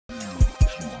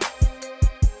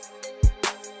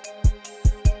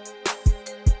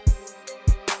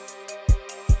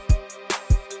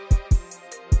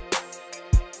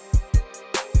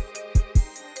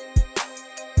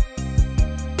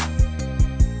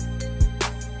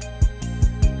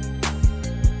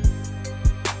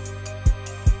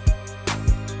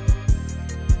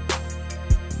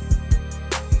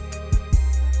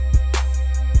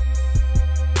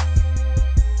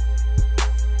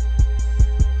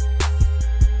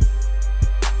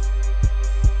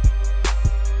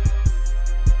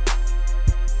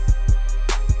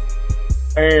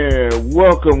And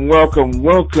welcome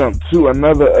to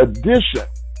another edition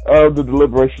of the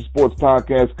Deliberation Sports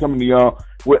Podcast, coming to y'all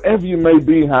wherever you may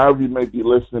be, however you may be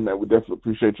listening. Man, we definitely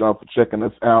appreciate y'all for checking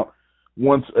us out.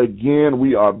 Once again,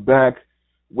 we are back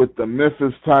with the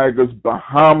Memphis Tigers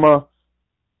Bahamas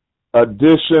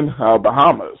edition of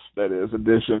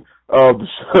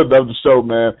the show,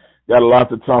 man. Got a lot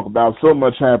to talk about. So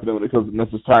much happening when it comes to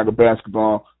Memphis Tiger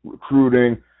basketball,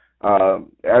 recruiting,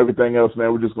 everything else,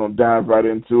 man. We're just going to dive right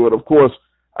into it. Of course,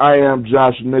 I am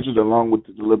Josh Mitchell, along with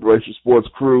the Deliberation Sports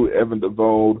crew, Evan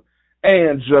DeVold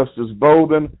and Justice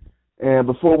Bolden. And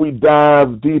before we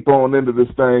dive deep on into this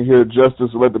thing here,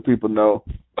 Justice, let the people know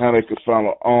how they can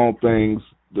follow all things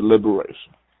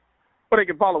Deliberation. Well, they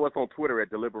can follow us on Twitter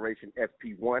at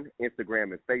DeliberationSP1,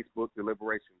 Instagram and Facebook,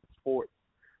 Deliberation Sports.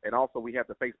 And also we have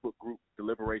the Facebook group,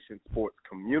 Deliberation Sports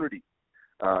Community.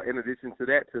 In addition to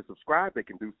that, to subscribe, they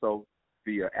can do so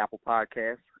via Apple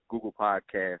Podcasts, Google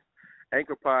Podcasts,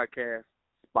 Anchor Podcasts,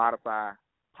 Spotify,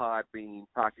 Podbean,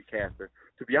 Pocket Caster.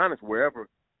 To be honest, wherever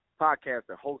podcasts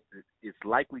are hosted, it's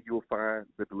likely you'll find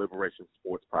the Deliberation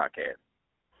Sports Podcast.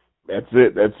 That's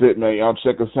it, man. Y'all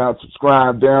check us out,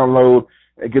 subscribe, download,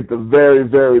 and get the very,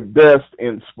 very best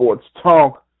in sports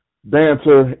talk,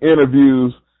 banter,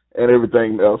 interviews, and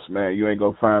everything else, man. You ain't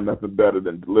going to find nothing better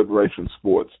than Deliberation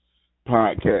Sports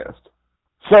Podcast.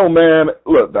 So, man,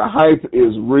 look, the hype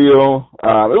is real.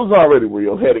 It was already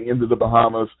real heading into the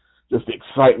Bahamas. Just the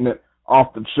excitement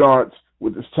off the charts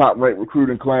with this top-ranked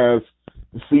recruiting class.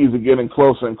 The season getting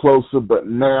closer and closer, but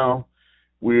now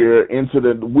we're into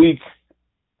the week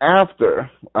after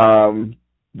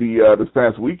this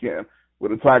past weekend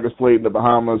where the Tigers played in the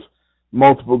Bahamas.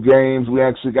 Multiple games. We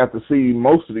actually got to see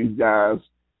most of these guys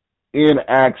in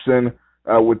action,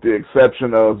 with the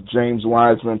exception of James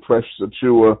Wiseman, Precious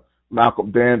Achiuwa,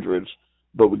 Malcolm Dandridge.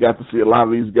 But we got to see a lot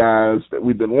of these guys that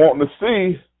we've been wanting to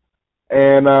see.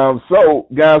 And so,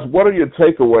 guys, what are your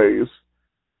takeaways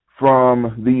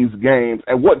from these games?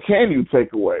 And what can you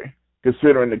take away,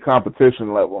 considering the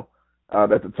competition level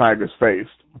that the Tigers faced?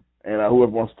 And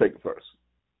whoever wants to take it first.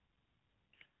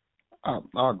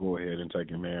 I'll go ahead and take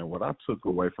it, man. What I took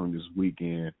away from this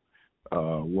weekend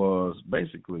was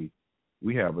basically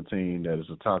we have a team that is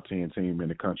a top 10 team in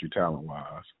the country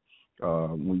talent-wise.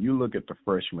 When you look at the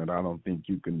freshmen, I don't think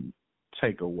you can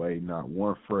take away not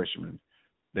one freshman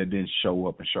that didn't show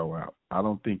up and show out. I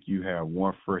don't think you have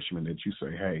one freshman that you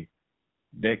say, hey,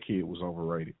 that kid was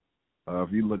overrated.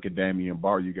 If you look at Damian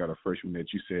Barr, you got a freshman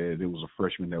that you said it was a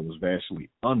freshman that was vastly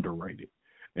underrated.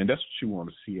 And that's what you want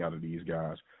to see out of these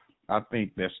guys. I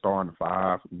think that starting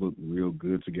five looked real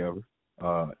good together.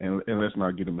 And let's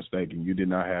not get it mistaken. You did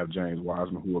not have James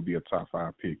Wiseman, who will be a top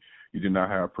 5 pick. You did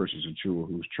not have Precious Achiuwa,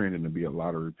 who's trending to be a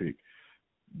lottery pick.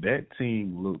 That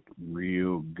team looked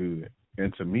real good.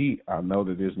 And to me, I know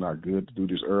that it's not good to do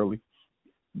this early.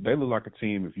 They look like a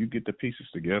team, if you get the pieces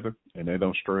together and they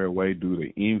don't stray away due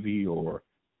to envy or,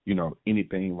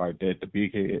 anything like that, the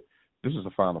big head, this is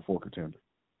a Final Four contender.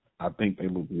 I think they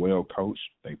look well coached.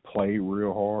 They play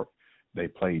real hard. They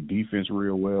play defense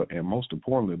real well. And most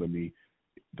importantly to me,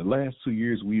 the last 2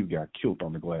 years we've got killed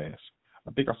on the glass.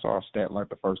 I think I saw a stat like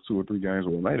the first 2 or 3 games,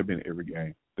 or it might have been every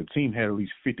game. The team had at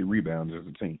least 50 rebounds as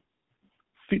a team.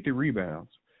 50 rebounds.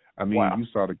 I mean, wow.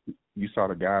 You saw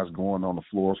the guys going on the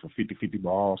floors for 50-50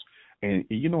 balls. And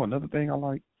another thing I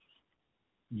like,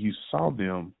 you saw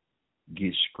them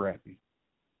get scrappy.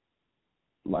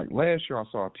 Like last year I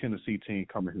saw a Tennessee team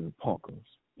come in here and punk us.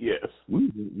 Yes.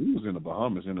 We was in the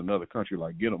Bahamas in another country,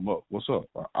 like, get them up. What's up?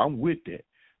 I'm with that.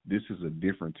 This is a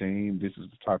different team. This is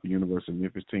the type of University of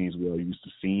Memphis teams we're used to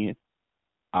seeing.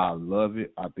 I love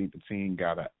it. I think the team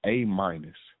got an A-.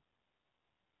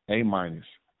 A-.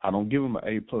 I don't give them an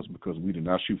A+ because we did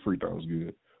not shoot free throws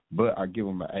good, but I give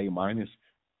them an A-.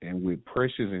 And with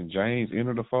Precious and James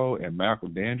enter the fold and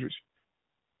Malcolm Dandridge,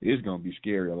 it's going to be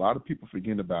scary. A lot of people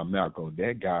forget about Malcolm.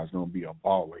 That guy's going to be a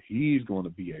baller. He's going to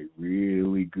be a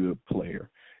really good player.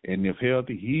 And if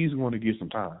healthy, he's going to get some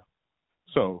time.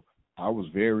 So I was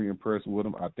very impressed with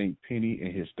him. I think Penny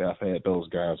and his staff had those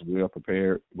guys well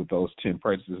prepared with those 10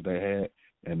 practices they had.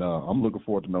 And I'm looking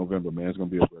forward to November, man. It's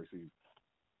going to be a great season.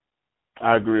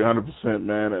 I agree 100%,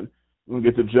 man. And we'll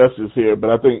get to Justice here, but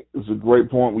I think it's a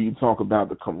great point when you talk about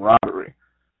the camaraderie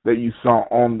that you saw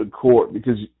on the court,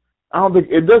 because I don't think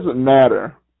it doesn't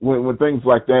matter when things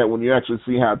like that, when you actually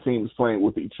see how teams playing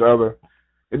with each other.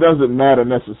 It doesn't matter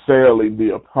necessarily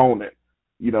the opponent.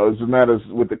 It just matters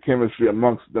with the chemistry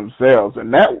amongst themselves.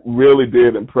 And that really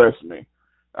did impress me,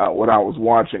 what I was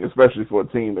watching, especially for a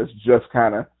team that's just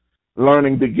kind of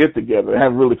learning to get together. They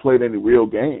haven't really played any real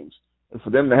games. And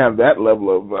for them to have that level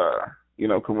of,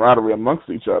 camaraderie amongst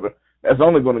each other, that's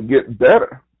only going to get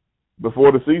better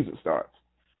before the season starts.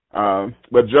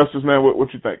 But Justice, man,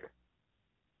 what you think?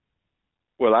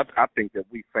 Well, I think that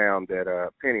we found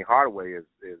that Penny Hardaway is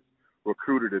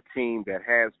recruited a team that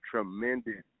has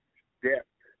tremendous depth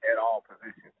at all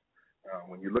positions.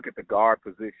 When you look at the guard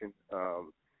position,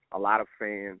 a lot of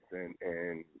fans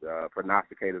and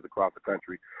prognosticators across the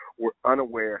country were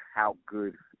unaware how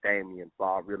good Damian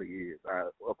Baugh really is.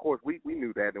 Of course, we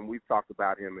knew that, and we've talked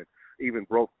about him and even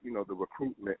broke, the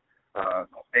recruitment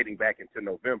dating back into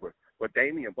November. But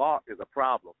Damian Baugh is a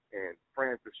problem, and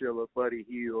Francis Schiller, Buddy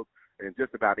Hield, and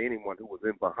just about anyone who was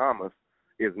in Bahamas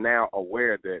is now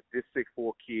aware that this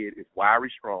 6'4" kid is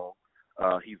wiry strong.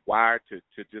 He's wired to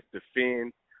just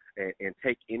defend and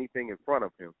take anything in front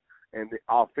of him. And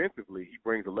offensively, he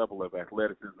brings a level of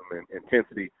athleticism and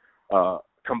intensity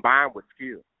combined with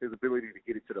skill, his ability to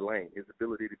get it to the lane, his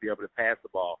ability to be able to pass the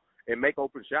ball and make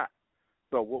open shots.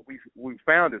 So what we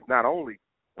found is not only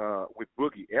with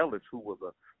Boogie Ellis, who was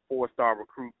a 4-star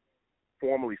recruit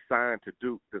formerly signed to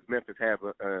Duke, does Memphis have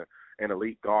an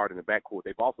elite guard in the backcourt.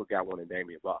 They've also got one in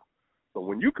Damian Baugh. So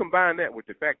when you combine that with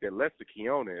the fact that Lester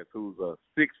Quinones, who's a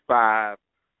 6'5"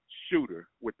 shooter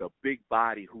with a big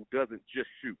body who doesn't just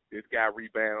shoot. This guy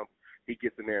rebounds. He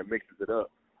gets in there and mixes it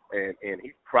up. And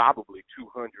he's probably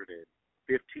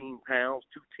 215 pounds,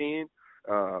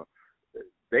 210.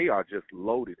 They are just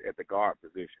loaded at the guard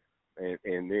position.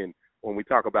 And then when we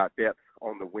talk about depth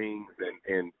on the wings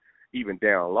and even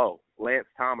down low, Lance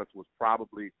Thomas was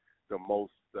probably the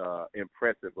most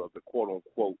impressive of the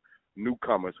quote-unquote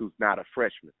newcomers who's not a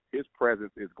freshman. His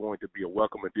presence is going to be a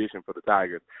welcome addition for the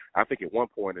Tigers. I think at one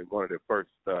point in one of their first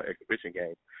exhibition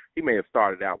games, he may have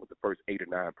started out with the first 8 or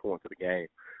 9 points of the game,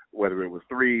 whether it was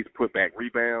threes, putback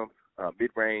rebounds,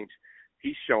 mid-range.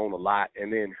 He's shown a lot.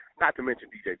 And then not to mention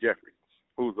DJ Jeffries,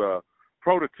 who's a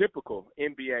prototypical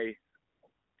NBA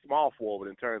small forward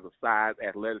in terms of size,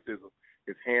 athleticism,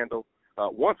 his handle.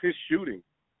 Once his shooting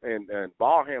and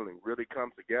ball handling really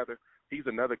comes together, he's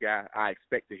another guy I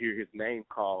expect to hear his name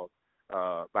called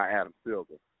by Adam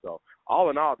Silver. So all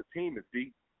in all, the team is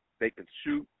deep. They can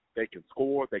shoot, they can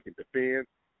score, they can defend.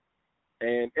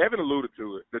 And Evan alluded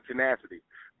to it, the tenacity,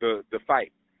 the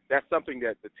fight. That's something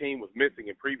that the team was missing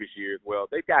in previous years. Well,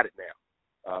 they've got it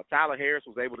now. Tyler Harris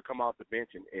was able to come off the bench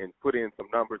and put in some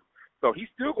numbers. So he's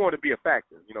still going to be a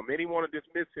factor. Many want to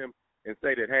dismiss him and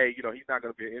say that, hey, he's not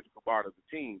going to be an integral part of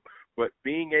the team. But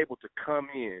being able to come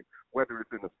in, whether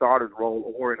it's in the starter's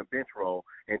role or in a bench role,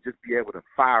 and just be able to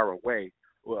fire away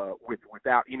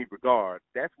without any regard,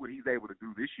 that's what he's able to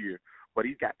do this year. But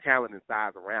he's got talent and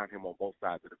size around him on both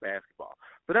sides of the basketball.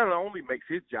 So that only makes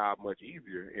his job much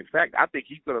easier. In fact, I think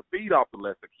he's going to feed off the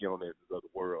Lester Quinones of the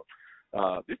world.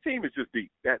 This team is just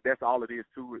deep. That's all it is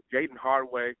to it. Jaden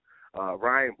Hardaway,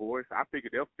 Ryan Boyce, I figure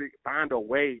they'll find a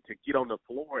way to get on the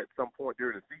floor at some point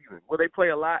during the season. Will they play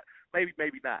a lot? Maybe,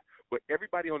 maybe not. But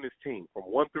everybody on this team, from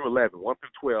 1 through 11, 1 through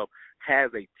 12,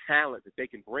 has a talent that they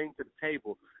can bring to the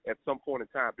table at some point in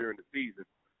time during the season.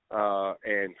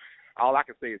 And all I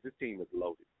can say is this team is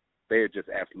loaded. They are just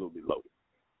absolutely loaded.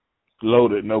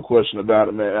 Loaded, no question about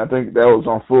it, man. I think that was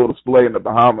on full display in the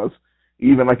Bahamas.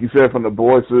 Even like you said, from the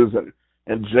Boyces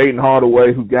and Jaden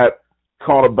Hardaway, who got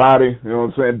caught a body, you know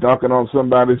what I'm saying, dunking on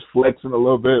somebody, flexing a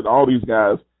little bit. All these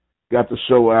guys got to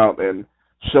show out and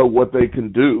show what they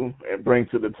can do and bring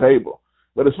to the table.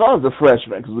 But as far as the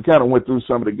freshmen, because we kind of went through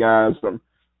some of the guys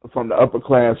from the upper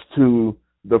class to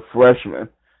the freshmen,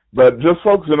 but just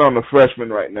focusing on the freshmen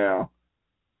right now,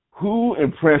 who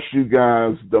impressed you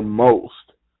guys the most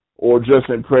or just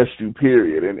impressed you,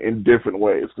 period, in different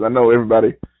ways? Because I know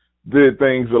everybody did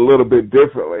things a little bit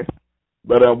differently.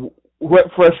 But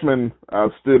what freshman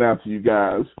stood out to you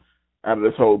guys out of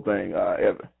this whole thing,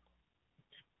 Evan?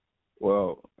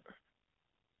 Well,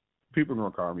 people are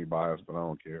going to call me biased, but I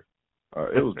don't care.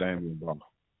 It was Damian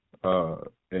Baugh.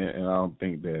 And I don't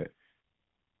think that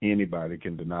anybody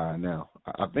can deny it now.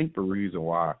 I think the reason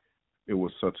why it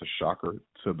was such a shocker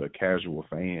to the casual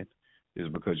fan is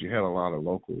because you had a lot of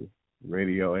local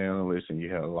radio analysts and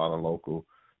you had a lot of local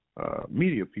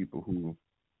media people who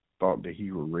thought that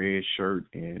he was red shirt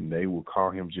and they would call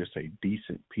him just a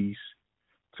decent piece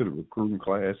to the recruiting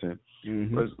class. And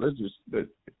let's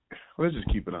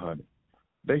just keep it 100.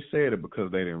 They said it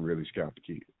because they didn't really scout the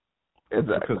kid.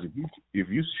 Exactly. Because if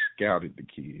you scouted the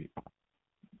kid,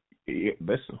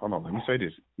 hold on, let me say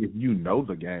this. If you know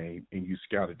the game and you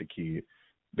scouted the kid,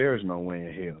 there's no way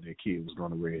in hell that kid was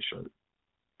going to red shirt,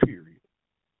 period.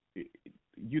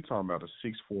 You're talking about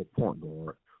a 6'4" point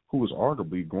guard who is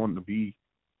arguably going to be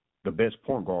the best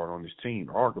point guard on this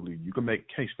team. Arguably, you can make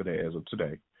a case for that as of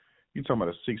today. You're talking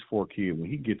about a 6'4" kid. When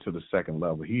he get to the second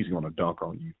level, he's going to dunk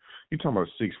on you. You're talking about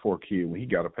a 6'4" kid. When he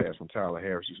got a pass from Tyler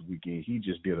Harris this weekend, he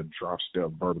just did a drop step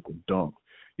vertical dunk.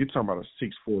 You're talking about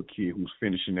a 6'4" kid who's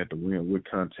finishing at the rim with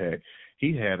contact.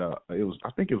 He had I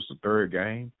think it was the third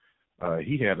game.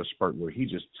 He had a spurt where he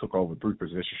just took over 3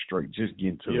 possessions straight, just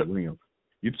getting to the rim.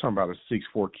 You're talking about a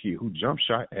 6'4" kid who jump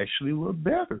shot actually looked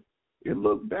better. It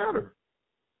looked better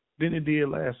than it did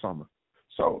last summer.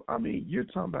 So, I mean, you're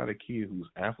talking about a kid who's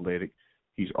athletic.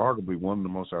 He's arguably one of the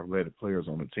most athletic players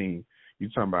on the team. You're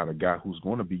talking about a guy who's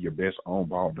going to be your best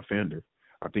on-ball defender.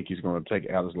 I think he's going to take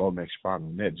Alex Lomac's spot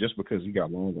on that just because he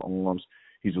got longer arms.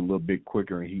 He's a little bit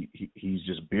quicker, and he's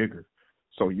just bigger.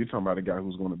 So you're talking about a guy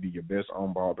who's going to be your best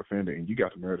on-ball defender, and you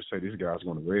got the nerve to say this guy's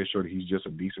going to redshirt. He's just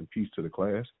a decent piece to the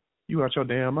class. You out your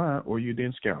damn mind, or you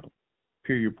didn't scout him.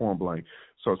 Period, point blank.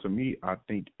 So to me, I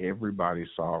think everybody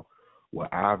saw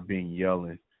what I've been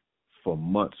yelling for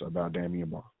months about Damian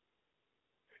Barr.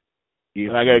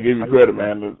 And I got to give you credit,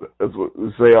 man. That's what we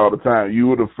say all the time. You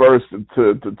were the first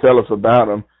to tell us about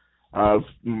him.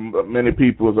 Many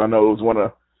people, as I know, it was one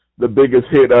of the biggest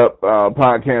hit-up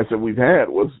podcasts that we've had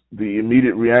was the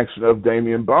immediate reaction of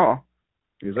Damian Barr.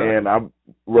 Exactly. And I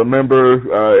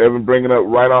remember Evan bringing up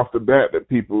right off the bat that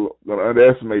people are going to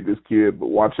underestimate this kid, but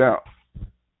watch out.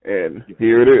 And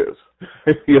here it is.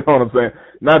 You know what I'm saying?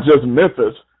 Not just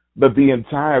Memphis, but the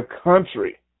entire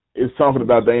country is talking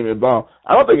about Damian Barr.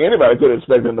 I don't think anybody could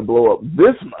expect him to blow up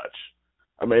this much.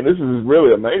 I mean, this is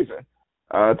really amazing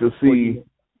to see.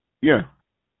 Yeah.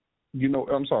 You know,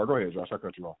 I'm sorry. Go ahead, Josh. I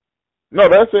cut you off. No,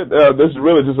 that's it. This is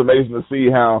really just amazing to see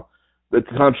how the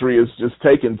country is just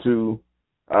taken to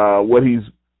what he's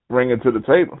bringing to the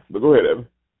table. But go ahead, Evan.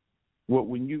 Well,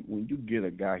 when you get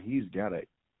a guy, he's got an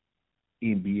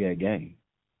NBA game.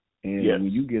 And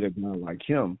when you get a guy like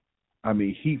him, I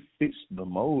mean, he fits the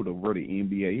mold of where the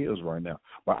NBA is right now.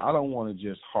 But I don't want to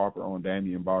just harp on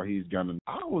Damian Barr.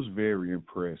 I was very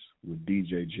impressed with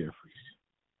DJ Jeffries.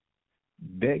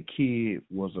 That kid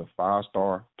was a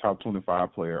 5-star, top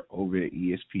 25 player over at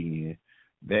ESPN.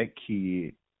 That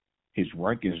kid, his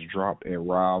rankings dropped at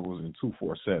Rivals in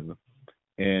 247.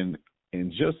 And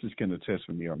Justice can attest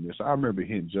for me on this. I remember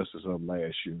hitting Justice up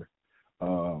last year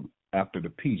after the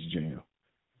Peace Jam.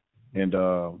 And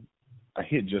I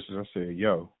hit Justice. I said,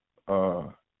 yo,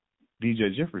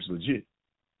 DJ Jeffries legit.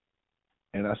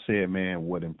 And I said, man,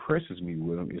 what impresses me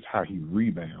with him is how he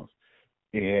rebounds.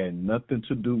 It had nothing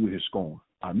to do with his scoring.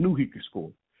 I knew he could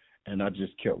score. And I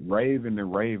just kept raving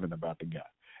and raving about the guy.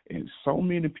 And so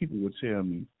many people would tell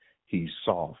me he's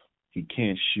soft, he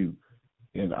can't shoot.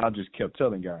 And I just kept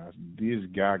telling guys, this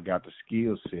guy got the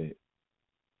skill set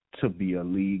to be a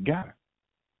lead guy.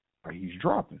 He's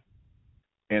dropping.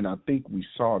 And I think we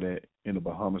saw that in the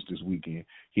Bahamas this weekend.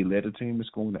 He led the team in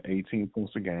scoring to 18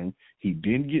 points a game. He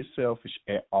didn't get selfish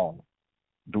at all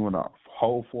during the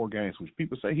whole 4 games, which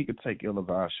people say he could take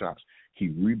ill-advised shots. He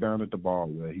rebounded the ball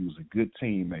well. He was a good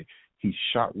teammate. He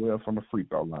shot well from the free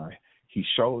throw line. He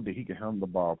showed that he could handle the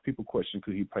ball. People question,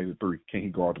 could he play the 3? Can he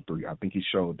guard the 3? I think he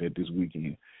showed that this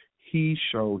weekend. He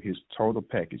showed his total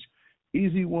package.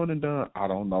 Is he one and done? I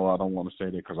don't know. I don't want to say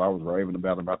that because I was raving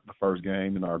about him about the first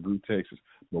game in our group Texas.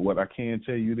 But what I can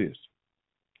tell you this,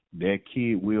 that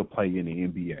kid will play in the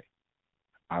NBA.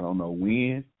 I don't know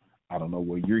when. I don't know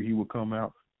what year he will come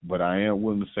out. But I am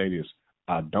willing to say this.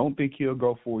 I don't think he'll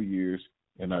go 4 years,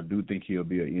 and I do think he'll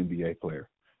be an NBA player.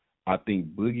 I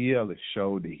think Boogie Ellis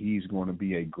showed that he's going to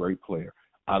be a great player.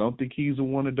 I don't think he's a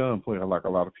one-and-done player like a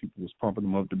lot of people was pumping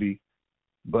him up to be.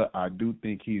 But I do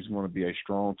think he's going to be a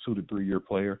strong 2 to 3 year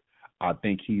player. I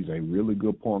think he's a really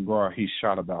good point guard. He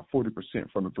shot about 40%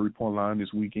 from the three-point line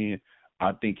this weekend.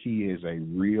 I think he is a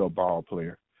real ball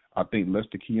player. I think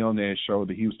Lester Keone showed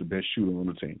that he was the best shooter on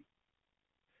the team.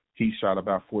 He shot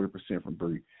about 40% from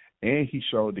 3. And he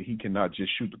showed that he cannot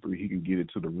just shoot the 3. He can get it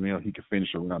to the rim. He can finish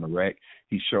around the rack.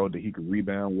 He showed that he could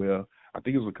rebound well. I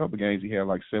think it was a couple games he had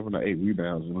like 7 or 8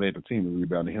 rebounds and led the team in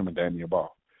rebounding him and Damian Barr.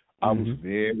 I was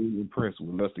very impressed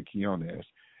with Lester Keone.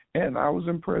 And I was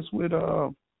impressed with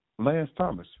Lance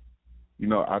Thomas. You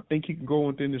know, I think he can go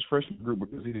within this freshman group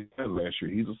because he didn't play last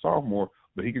year. He's a sophomore,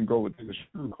 but he can go within the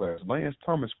shooting class. Lance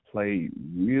Thomas played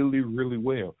really, really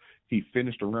well. He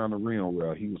finished around the rim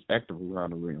well. He was active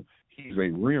around the rim. He's a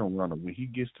rim runner. When he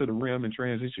gets to the rim in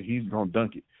transition, he's going to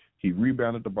dunk it. He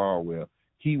rebounded the ball well.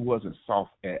 He wasn't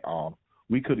soft at all.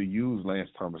 We could have used Lance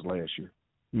Thomas last year.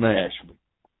 Man. Actually.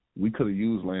 We could have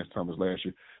used Lance Thomas last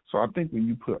year. So I think when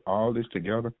you put all this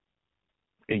together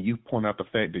and you point out the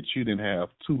fact that you didn't have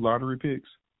 2 lottery picks,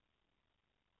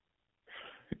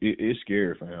 it's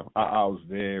scary, fam. I was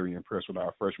very impressed with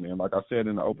our freshmen. Like I said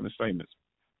in the opening statements,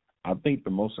 I think the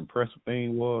most impressive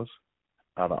thing was,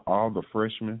 out of all the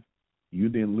freshmen, you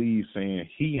didn't leave saying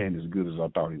he ain't as good as I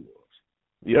thought he was.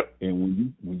 Yep.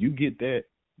 And when you get that,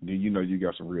 then you know you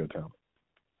got some real talent.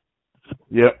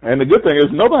 Yep. And the good thing is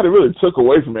nobody really took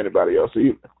away from anybody else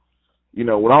either. You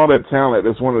know, with all that talent,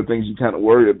 that's one of the things you kind of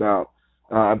worry about.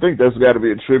 I think that's got to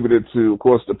be attributed to, of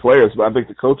course, the players, but I think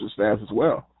the coaching staff as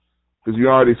well, because you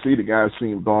already see the guys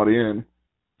seem bought in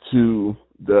to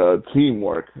the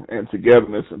teamwork and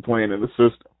togetherness and playing in the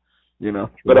system. You know,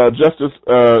 but Justice,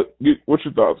 what's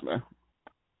your thoughts, man?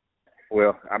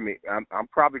 Well, I mean, I'm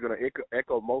probably going to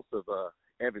echo most of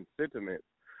Evan's sentiments,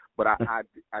 but I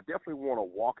definitely want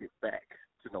to walk it back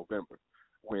to November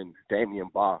when Damian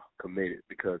Baugh committed,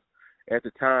 because at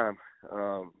the time,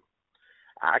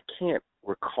 I can't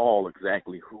recall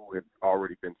exactly who had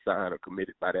already been signed or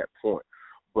committed by that point,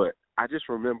 but I just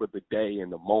remember the day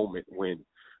and the moment when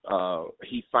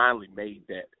he finally made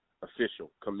that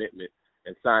official commitment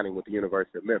and signing with the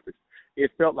University of Memphis.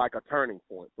 It felt like a turning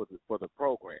point for the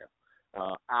program.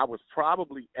 I was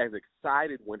probably as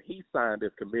excited when he signed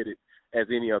as committed as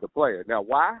any other player. Now,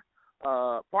 why?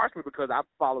 Partially because I've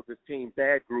followed this team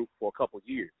dad group for a couple of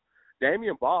years.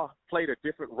 Damian Baugh played a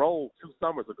different role 2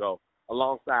 summers ago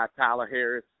alongside Tyler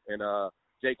Harris and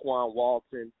Jaquan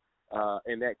Walton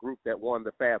and that group that won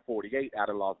the Fab 48 out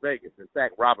in Las Vegas. In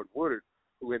fact, Robert Woodard,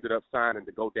 who ended up signing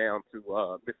to go down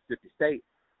to Mississippi State,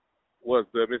 was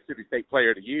the Mississippi State Player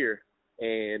of the Year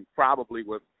and probably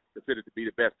was considered to be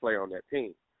the best player on that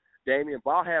team. Damian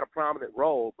Baugh had a prominent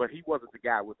role, but he wasn't the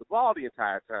guy with the ball the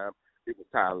entire time. It was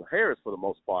Tyler Harris for the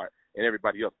most part and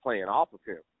everybody else playing off of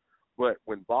him. But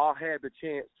when Baugh had the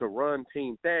chance to run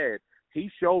Team Thad, he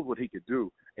showed what he could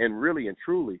do. And really and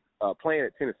truly, playing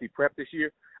at Tennessee Prep this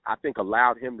year, I think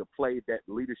allowed him to play that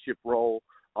leadership role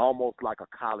almost like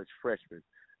a college freshman.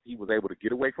 He was able to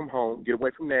get away from home, get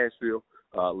away from Nashville,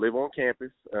 live on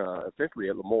campus, essentially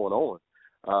at Lemoyne Owen.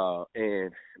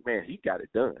 And, man, he got it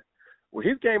done. Well,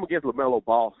 his game against LaMelo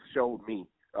Ball showed me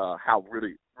how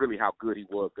really how good he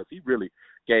was, because he really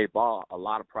gave Ball a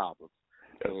lot of problems.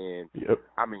 And,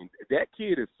 I mean, that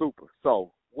kid is super.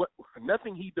 So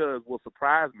nothing he does will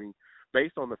surprise me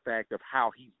based on the fact of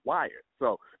how he's wired.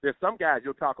 So there's some guys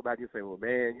you'll talk about, you'll say, well,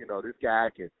 man, you know, this guy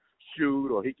can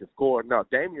shoot or he can score. No,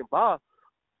 Damian Baugh,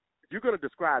 you're going to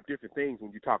describe different things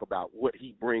when you talk about what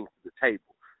he brings to the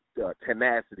table.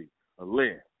 Tenacity,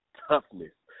 length,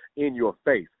 toughness, in your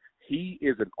face. He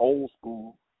is an old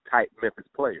school type Memphis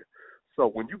player. So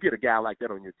when you get a guy like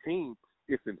that on your team,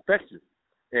 it's infectious.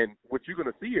 And what you're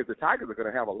going to see is the Tigers are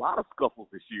going to have a lot of scuffles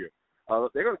this year.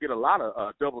 They're going to get a lot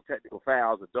of double technical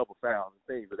fouls and double fouls and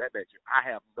things of that nature. I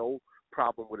have no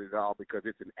problem with it at all, because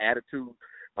it's an attitude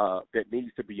that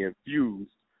needs to be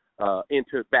infused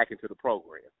back into the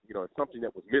program. You know, it's something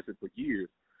that was missing for years,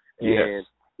 and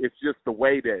it's just the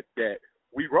way that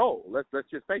we roll. Let's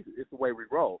just face it, it's the way we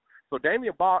roll. So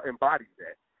Damian Baugh embodies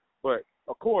that. But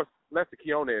of course, Lester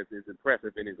Quinones is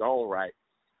impressive in his own right,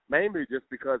 mainly just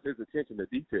because his attention to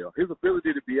detail, his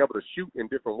ability to be able to shoot in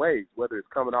different ways, whether it's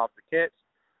coming off the catch,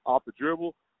 off the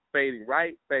dribble, fading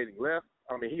right, fading left.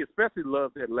 I mean, he especially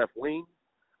loves that left wing.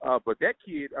 But that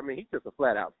kid, I mean, he's just a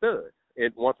flat-out stud.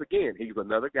 And once again, he's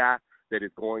another guy that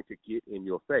is going to get in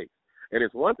your face. And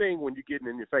it's one thing when you're getting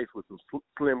in your face with some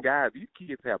slim guys. These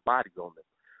kids have bodies on them.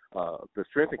 The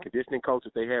strength and conditioning coach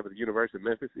that they have at the University of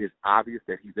Memphis is obvious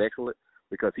that he's excellent,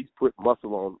 because he's put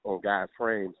muscle on guys'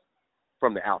 frames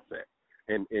from the outset.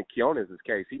 And in Quinones'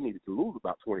 case, he needed to lose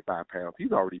about 25 pounds.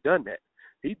 He's already done that.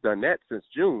 He's done that since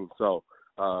June. So,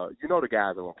 you know, the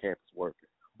guys are on campus working.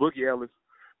 Boogie Ellis,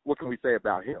 what can we say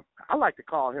about him? I like to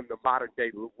call him the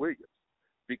modern-day Lou Williams,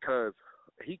 because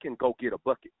he can go get a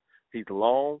bucket. He's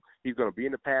long. He's going to be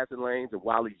in the passing lanes, and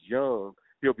while he's young,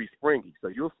 he'll be springy. So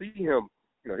you'll see him,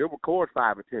 you know, he'll record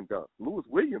 5 or 10 dunks. Lewis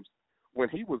Williams, when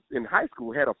he was in high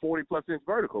school, had a 40-plus inch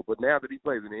vertical, but now that he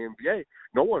plays in the NBA,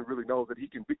 no one really knows that he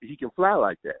can fly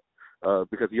like that,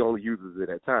 because he only uses it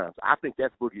at times. I think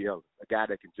that's Boogie Ellis, a guy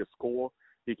that can just score.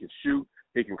 He can shoot.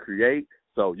 He can create.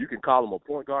 So you can call him a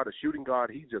point guard, a shooting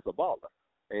guard. He's just a baller.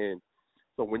 And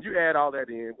so when you add all that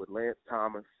in with Lance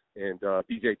Thomas and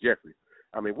DJ Jeffries,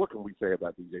 I mean, what can we say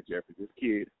about DJ Jeffries? This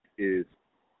kid is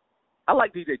 – I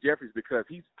like DJ Jeffries because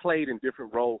he's played in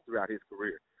different roles throughout his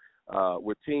career.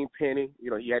 With Team Penny, you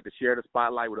know, he had to share the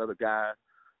spotlight with other guys.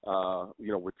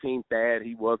 You know, with Team Thad,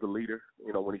 he was a leader,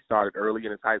 you know, when he started early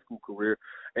in his high school career.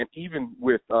 And even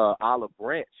with Olive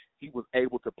Branch, he was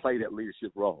able to play that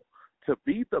leadership role. To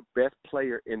be the best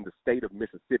player in the state of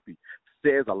Mississippi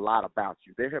says a lot about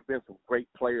you. There have been some great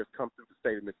players come through the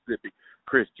state of Mississippi,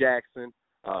 Chris Jackson,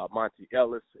 Monty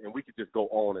Ellis, and we could just go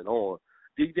on and on.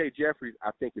 DJ Jeffries, I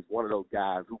think, is one of those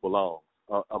guys who belongs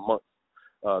amongst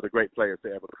the great players to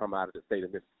ever come out of the state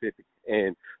of Mississippi.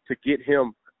 And to get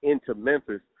him into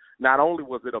Memphis, not only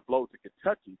was it a blow to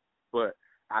Kentucky, but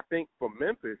I think for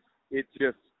Memphis, it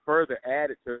just further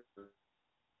added to the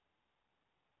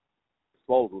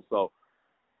disposal. So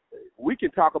we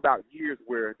can talk about years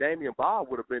where Damian Baugh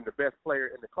would have been the best player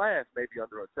in the class, maybe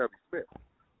under a Tubby Smith,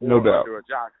 no doubt,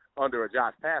 under a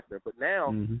Josh Pastner. But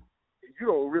now you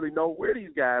don't really know where these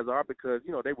guys are because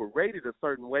they were rated a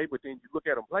certain way, but then you look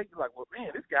at them play, you're like, well, man,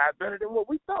 this guy's better than what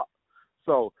we thought.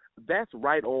 So that's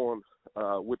right on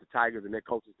with the Tigers and their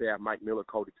coaching staff: Mike Miller,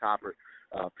 Cody Topper,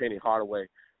 Penny Hardaway,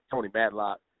 Tony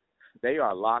Madlock. They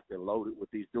are locked and loaded with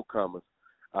these newcomers.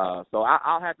 So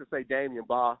I'll have to say Damian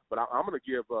Baugh, but I'm going to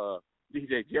give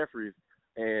DJ Jeffries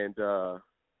and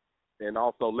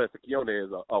also Lester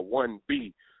Quinones a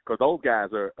 1B because those guys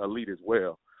are elite as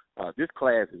well. This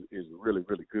class is really,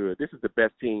 really good. This is the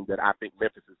best team that I think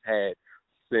Memphis has had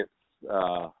since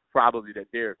probably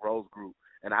that Derrick Rose group,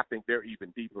 and I think they're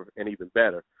even deeper and even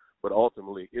better. But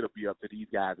ultimately, it'll be up to these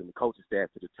guys and the coaching staff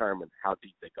to determine how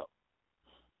deep they go.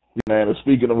 Man, and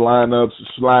speaking of lineups,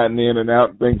 sliding in and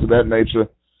out, things of that nature,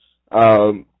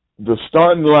 the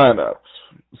starting lineups.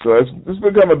 So it's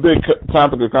become a big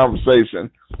topic of conversation,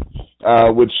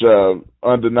 which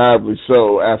undeniably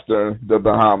so after the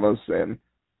Bahamas and,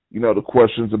 the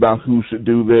questions about who should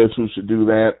do this, who should do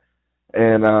that,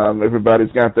 and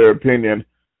everybody's got their opinion.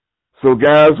 So,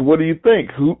 guys, what do you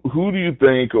think? Who do you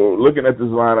think, or looking at this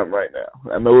lineup right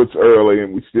now? I know it's early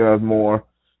and we still have more,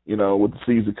 with the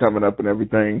season coming up and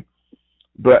everything.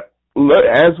 But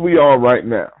as we are right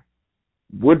now,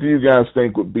 what do you guys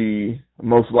think would be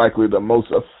most likely the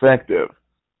most effective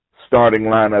starting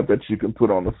lineup that you can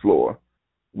put on the floor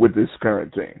with this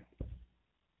current team?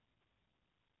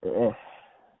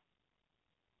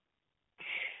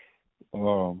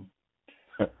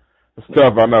 It's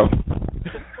tough, I know.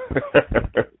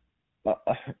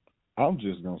 I'm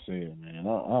just gonna say it, man.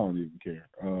 I don't even care.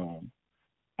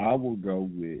 I will go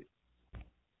with.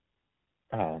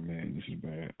 Oh man, this is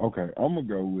bad. Okay, I'm gonna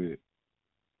go with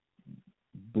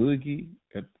Boogie.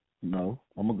 I'm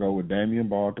gonna go with Damian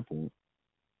Baugh at the point.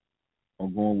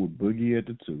 I'm going with Boogie at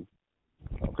the 2.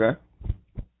 Okay.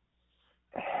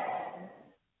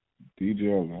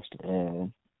 DJ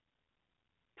Lester.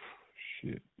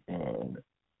 Shit.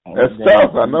 That's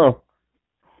tough, I know.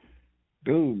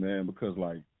 Dude, man, because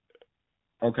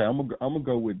okay, I'm gonna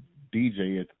go with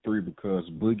DJ at the 3 because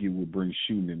Boogie would bring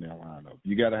shooting in that lineup.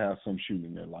 You got to have some shooting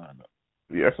in that lineup.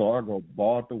 Yeah. So I go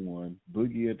Baugh at the 1,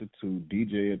 Boogie at the 2,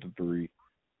 DJ at the 3,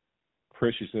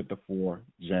 Precious at the 4,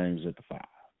 James at the 5.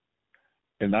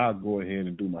 And I'll go ahead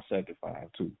and do my second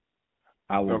 5 too.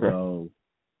 I will go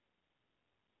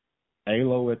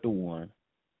Alo at the 1.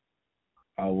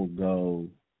 I will go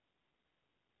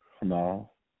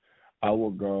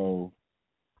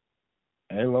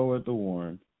Alo at the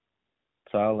 1,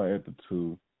 Tyler at the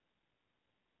 2,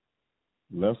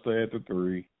 Lester at the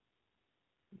 3,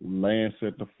 Lance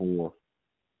at the 4,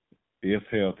 if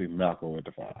healthy, Malcolm at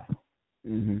the 5.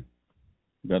 Mm-hmm.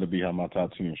 That'll be how my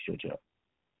top 10 stretch out.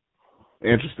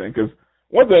 Interesting, because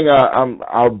one thing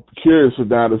I'm curious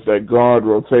about is that guard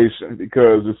rotation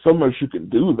because there's so much you can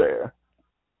do there.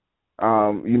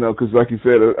 Because like you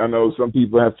said, I know some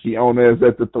people have Quinones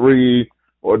at the 3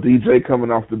 or DJ coming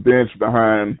off the bench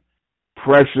behind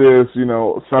Precious,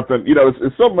 something.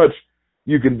 It's so much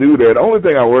you can do there. The only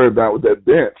thing I worry about with that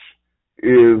bench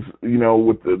is,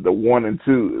 with the 1 and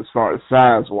 2 as far as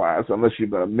size-wise, unless you're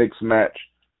going to mix-match,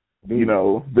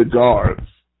 the guards.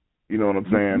 You know what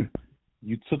I'm saying?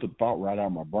 You took the thought right out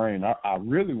of my brain. I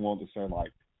really want to say,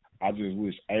 I just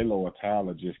wish Alo or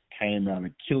Tyler just came out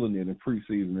and killing it in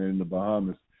preseason and in the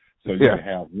Bahamas. So you can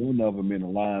have one of them in the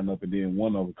lineup and then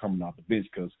one of them coming off the bench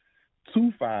because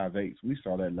 2 5'8", we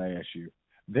saw that last year.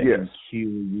 They can kill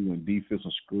you in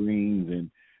defensive screens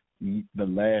and the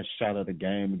last shot of the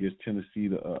game against Tennessee,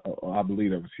 I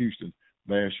believe that was Houston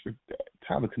last year.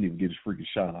 Tyler couldn't even get his freaking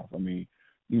shot off. I mean,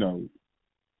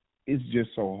 it's just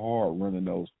so hard running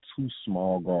those 2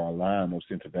 small guard lineups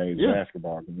in today's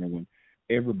basketball when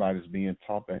everybody's being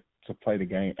taught to play the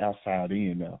game outside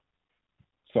in now.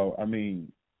 So, I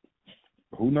mean,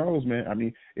 who knows, man? I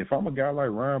mean, if I'm a guy like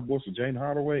Ryan Bush or Jane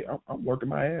Hardaway, I'm working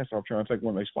my ass off trying to take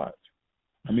one of their spots.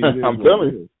 I mean, I'm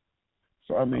telling you.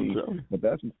 So, I mean, but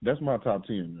that's my top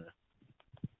 10, man.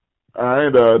 All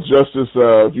right, Justice,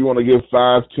 if you want to give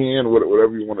 5, 10,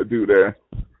 whatever you want to do there,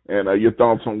 and your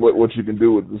thoughts on what you can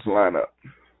do with this lineup.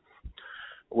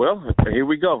 Well, here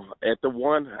we go. At the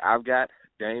 1, I've got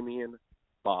Damian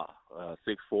Baugh,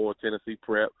 6'4", Tennessee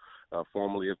Prep,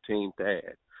 formerly of Team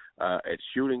Thad. At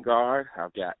shooting guard,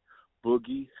 I've got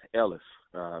Boogie Ellis,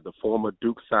 the former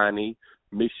Duke signee,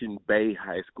 Mission Bay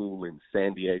High School in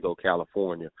San Diego,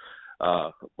 California.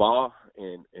 Ba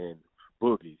and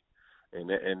Boogie, and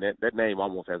that name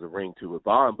almost has a ring to it.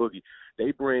 Ba and Boogie,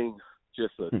 they bring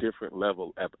just a different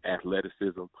level of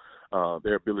athleticism.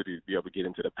 Their ability to be able to get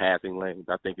into the passing lanes,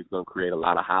 I think, is going to create a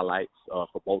lot of highlights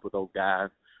for both of those guys.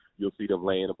 You'll see them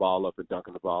laying the ball up and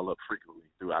dunking the ball up frequently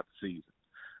throughout the season.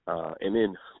 And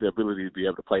then the ability to be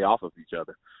able to play off of each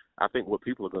other. I think what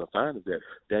people are going to find is that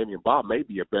Damian Ba may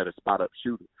be a better spot-up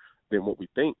shooter than what we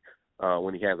think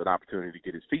when he has an opportunity to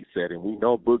get his feet set. And we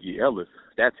know Boogie Ellis,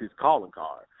 that's his calling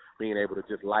card, being able to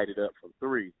just light it up from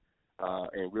three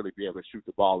and really be able to shoot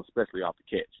the ball, especially off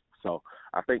the catch. So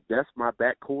I think that's my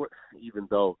backcourt, even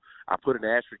though I put an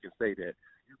asterisk and say that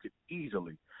you could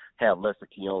easily have Lester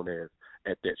Quinones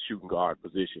at that shooting guard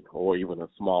position or even a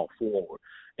small forward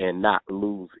and not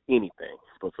lose anything.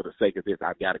 But for the sake of this,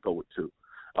 I've got to go with two.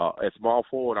 At small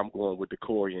forward, I'm going with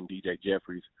DeCorian DJ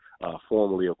Jeffries,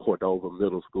 formerly of Cordova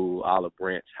Middle School, Olive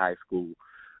Branch High School,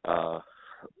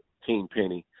 Team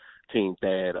Penny, Team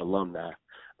Thad alumni.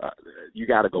 You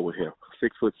got to go with him.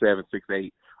 6'7",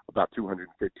 6'8", about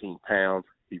 215 pounds.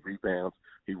 He rebounds.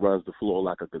 He runs the floor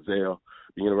like a gazelle.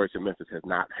 The University of Memphis has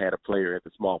not had a player at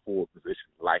the small forward position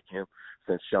like him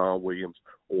since Sean Williams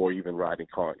or even Rodney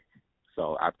Carney.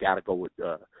 So I've got to go with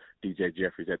DJ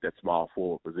Jeffries at that small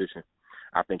forward position.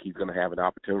 I think he's going to have an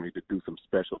opportunity to do some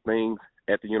special things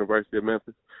at the University of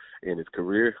Memphis in his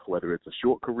career, whether it's a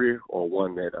short career or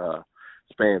one that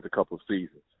spans a couple of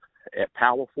seasons. At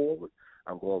power forward,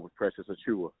 I'm going with Precious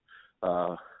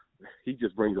Achiuwa. He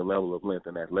just brings a level of length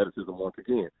and athleticism once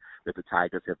again that the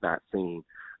Tigers have not seen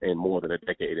in more than a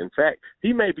decade. In fact,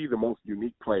 he may be the most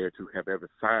unique player to have ever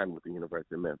signed with the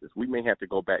University of Memphis. We may have to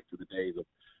go back to the days of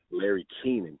Larry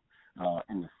Keenan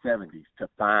in the 70s to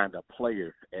find a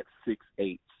player at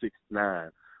 6'8", 6'9",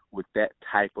 with that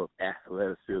type of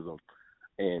athleticism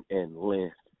and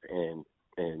length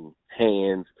and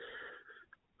hands.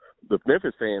 The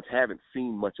Memphis fans haven't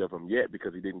seen much of him yet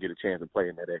because he didn't get a chance to play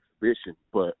in that exhibition,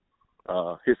 but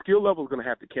his skill level is going to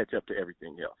have to catch up to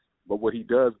everything else. But what he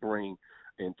does bring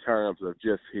in terms of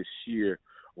just his sheer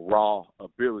raw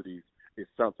abilities is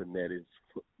something that is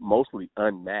mostly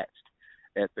unmatched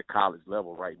at the college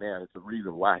level right now. And it's the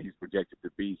reason why he's projected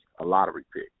to be a lottery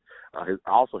pick.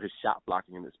 Also, his shot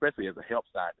blocking, and especially as a help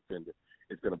side defender,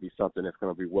 is going to be something that's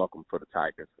going to be welcome for the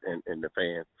Tigers and the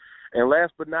fans. And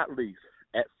last but not least,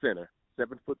 at center,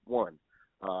 7'1",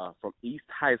 from East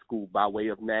High School by way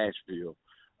of Nashville,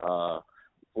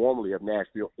 formerly of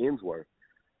Nashville Innsworth,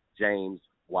 James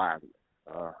Wiseman.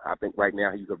 I think right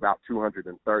now he's about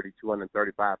 230,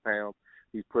 235 pounds.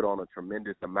 He's put on a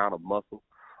tremendous amount of muscle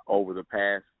over the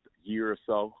past year or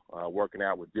so, working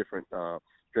out with different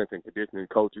strength and conditioning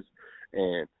coaches.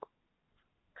 And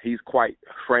he's quite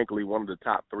frankly one of the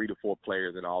top 3 to 4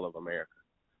 players in all of America.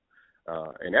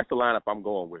 And that's the lineup I'm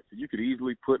going with. You could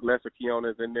easily put Lester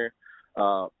Quinones in there,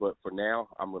 but for now,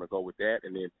 I'm going to go with that.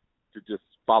 And then to just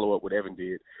follow up what Evan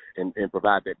did and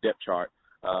provide that depth chart,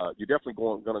 you're definitely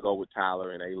going to go with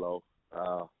Tyler and Alo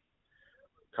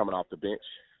coming off the bench.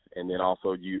 And then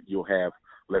also you'll have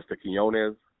Lester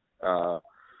Quinones,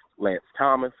 Lance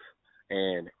Thomas,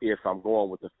 and if I'm going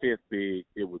with the fifth big,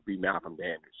 it would be Malcolm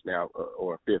Dandridge now,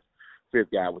 or a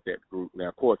fifth guy with that group. Now,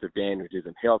 of course, if Dandridge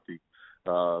isn't healthy,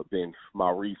 then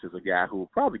Maurice is a guy who will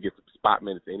probably get some spot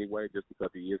minutes anyway, just because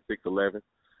he is 6'11".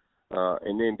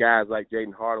 And then guys like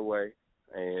Jaden Hardaway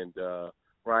and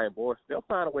Ryan Boyce, they'll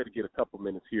find a way to get a couple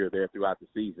minutes here or there throughout the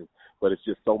season. But it's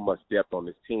just so much depth on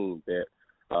this team that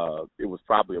it was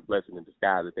probably a blessing in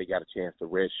disguise that they got a chance to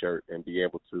redshirt and be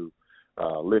able to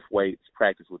lift weights,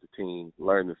 practice with the team,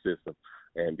 learn the system,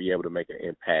 and be able to make an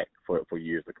impact for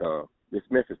years to come. This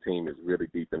Memphis team is really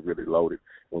deep and really loaded.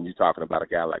 When you're talking about a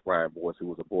guy like Ryan Boyce, who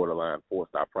was a borderline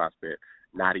 4-star prospect,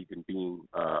 not even being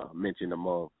mentioned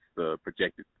among the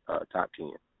projected top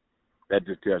 10. That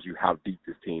just tells you how deep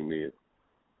this team is.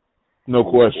 No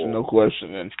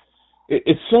question. And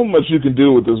it's so much you can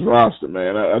do with this roster,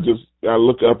 man. I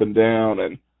look up and down,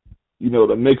 and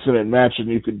the mixing and matching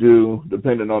you can do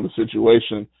depending on the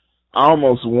situation. I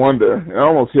almost wonder, and I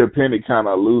almost hear Penny kind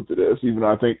of allude to this, even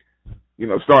though I think,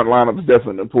 starting lineup is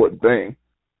definitely an important thing.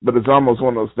 But it's almost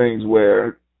one of those things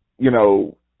where,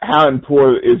 how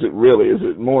important is it really? Is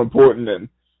it more important than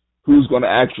who's going to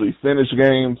actually finish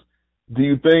games? Do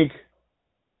you think,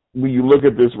 when you look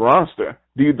at this roster,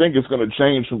 do you think it's going to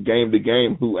change from game to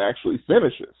game who actually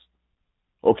finishes?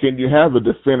 Or can you have a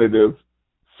definitive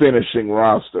finishing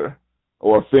roster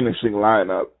or finishing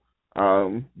lineup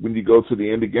when you go to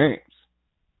the end of games?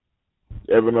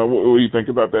 Evan, what do you think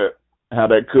about that? How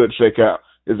that could shake out?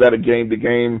 Is that a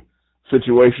game-to-game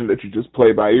situation that you just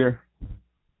play by ear?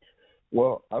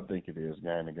 Well, I think it is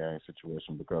game-to-game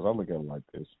situation because I look at it like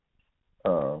this.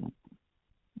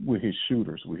 With his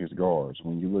shooters, with his guards,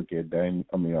 when you look at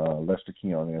Lester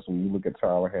Keon, when you look at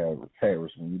Tyler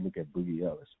Harris, when you look at Boogie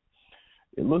Ellis,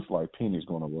 it looks like Penny's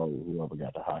going to roll whoever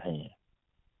got the hot hand.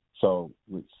 So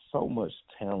with so much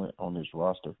talent on this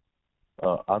roster,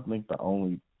 I think the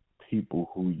only people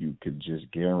who you could just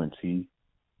guarantee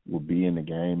will be in the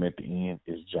game at the end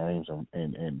is James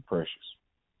and Precious.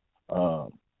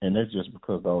 And that's just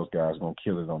because those guys are going to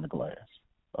kill it on the glass.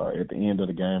 At the end of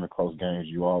the game, in close games,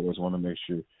 you always want to make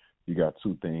sure you got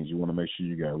two things. You want to make sure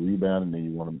you got rebound, and then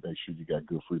you want to make sure you got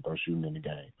good free throw shooting in the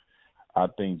game. I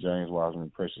think James Wiseman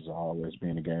and Precious will always be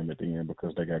in the game at the end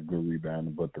because they got good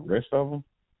rebounding. But the rest of them,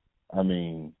 I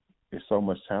mean, it's so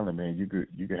much talent, man. You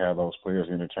could have those players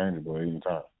interchangeable at any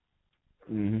time.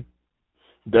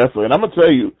 Mm-hmm. Definitely. And I'm going to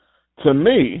tell you, to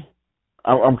me,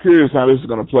 I'm curious how this is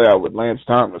going to play out with Lance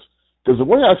Thomas. Because the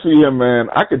way I see him, man,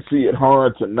 I could see it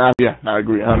hard to not. Yeah, I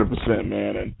agree 100%,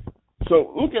 man. And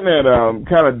so looking at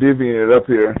kind of divvying it up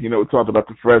here, we talked about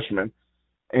the freshmen.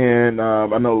 And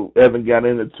I know Evan got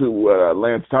into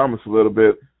Lance Thomas a little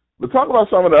bit. But talk about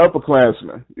some of the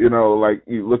upperclassmen. Like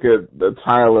you look at the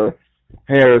Tyler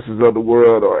Harrises of the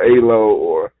world or Alo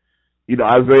or,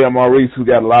 Isaiah Maurice, who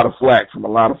got a lot of flack from a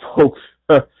lot of folks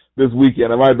this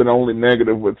weekend. It might have been only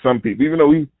negative with some people, even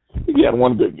though he had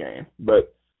one good game.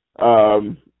 But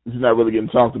he's not really getting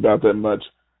talked about that much.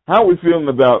 How are we feeling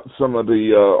about some of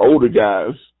the older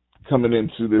guys coming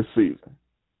into this season?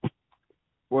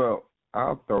 Well,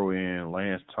 I'll throw in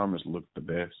Lance Thomas looked the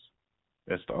best.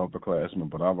 That's the upperclassman,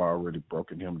 but I've already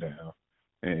broken him down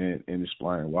and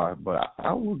explained why. But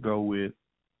I will go with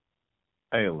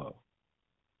Alo.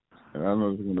 And I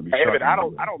know it's going to be Evan, I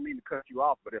don't mean to cut you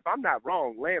off, but if I'm not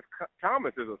wrong, Lance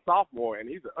Thomas is a sophomore and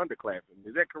he's an underclassman.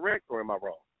 Is that correct, or am I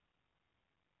wrong?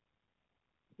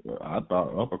 I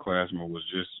thought upperclassman was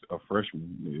just a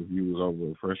freshman. If he was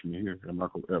over a freshman here, am I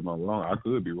wrong? I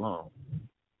could be wrong.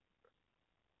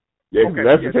 Yeah, okay,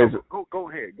 that's the case. Go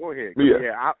ahead.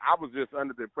 Yeah, I was just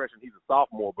under the impression he's a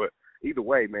sophomore, but either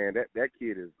way, man, that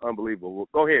kid is unbelievable.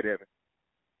 Go ahead, Evan.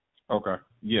 Okay,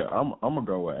 yeah, I'm gonna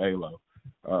go with Alo.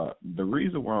 The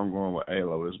reason why I'm going with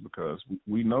Alo is because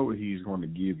we know what he's going to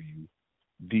give you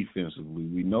defensively.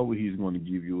 We know what he's going to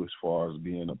give you as far as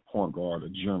being a point guard, a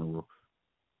general.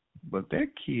 But that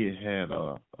kid had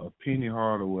a Penny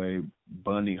Hardaway,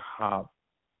 bunny hop,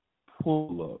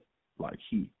 pull up like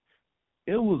heat.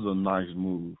 It was a nice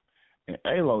move, and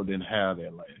Alo didn't have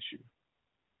that last year.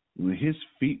 When his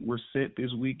feet were set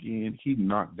this weekend, he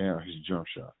knocked down his jump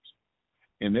shots,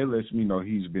 and that lets me know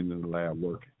he's been in the lab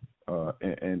working.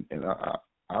 And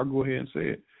I'll go ahead and say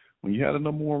it. When you had the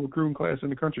number one recruiting class in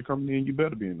the country coming in, you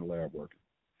better be in the lab working.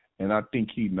 And I think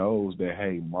he knows that,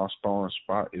 hey, my starting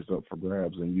spot is up for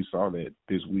grabs, and you saw that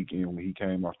this weekend when he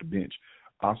came off the bench.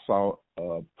 I saw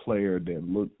a player that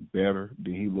looked better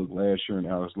than he looked last year in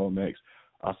Alex Lomax.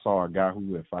 I saw a guy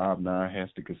who at 5'9" has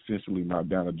to consistently knock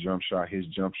down a jump shot. His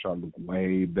jump shot looked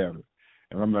way better.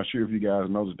 And I'm not sure if you guys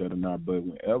noticed that or not, but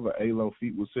whenever Alo's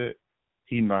feet was set,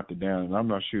 he knocked it down. And I'm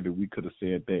not sure that we could have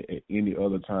said that at any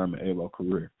other time in Alo's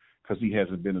career because he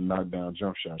hasn't been a knockdown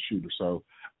jump shot shooter. So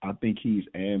I think he's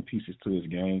adding pieces to his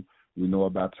game. We know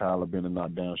about Tyler being a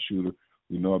knockdown shooter.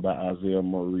 We know about Isaiah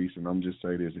Maurice, and I'm just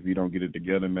saying this, if he don't get it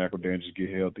together, McEldain just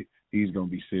get healthy, he's going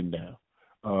to be sitting down.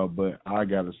 But I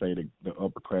got to say the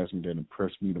upperclassman that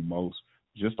impressed me the most,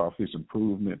 just off his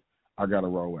improvement, I got to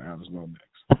roll with Alex Lomax.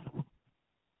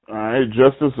 All right,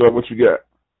 Justice, what you got?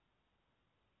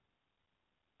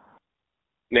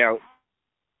 Now,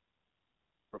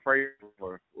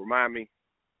 remind me.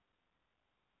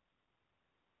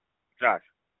 Josh.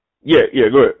 Yeah,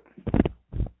 go ahead.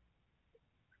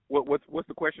 What's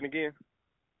the question again?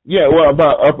 Yeah, well,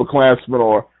 about upperclassmen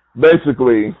or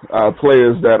basically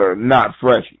players that are not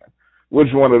freshmen. Which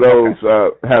one of those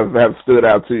have stood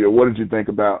out to you? What did you think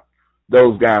about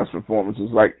those guys' performances?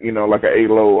 Like an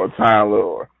Alo or Tyler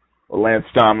or Lance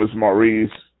Thomas,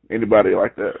 Maurice, anybody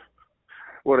like that?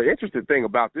 Well, the interesting thing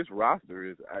about this roster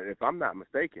is, if I'm not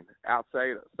mistaken,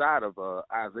 outside of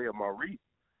Isaiah Maurice,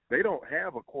 they don't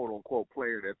have a quote-unquote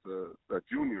player that's a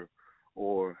junior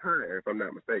or higher, if I'm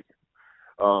not mistaken.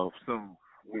 So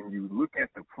when you look at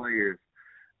the players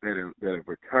that have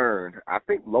returned, I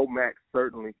think Lomax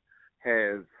certainly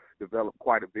has developed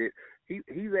quite a bit.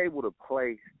 He's able to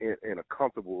play in a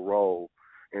comfortable role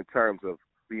in terms of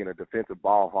being a defensive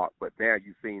ball hawk, but now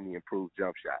you've seen the improved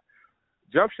jump shot.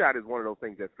 Jump shot is one of those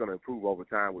things that's going to improve over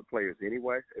time with players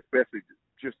anyway, especially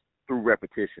just through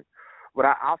repetition. But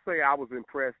I'll say I was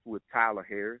impressed with Tyler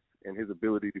Harris and his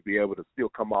ability to be able to still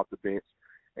come off the bench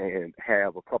and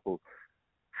have a couple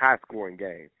high-scoring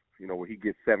games, where he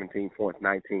gets 17 points,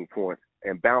 19 points,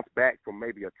 and bounce back from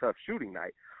maybe a tough shooting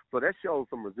night. So that shows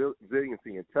some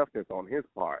resiliency and toughness on his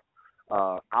part.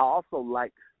 I also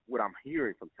like what I'm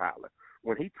hearing from Tyler.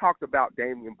 When he talked about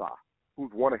Damian Baugh,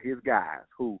 who's one of his guys,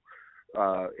 who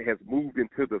has moved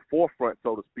into the forefront,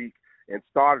 so to speak, and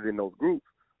started in those groups,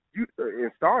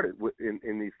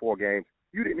 in these 4 games,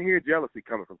 you didn't hear jealousy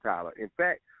coming from Tyler. In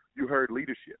fact, you heard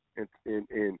leadership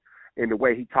in the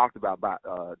way he talked about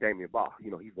Damian Baugh.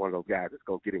 He's one of those guys that's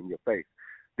going to get in your face.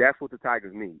 That's what the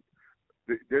Tigers need.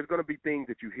 There's going to be things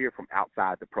that you hear from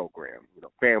outside the program,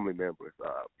 family members,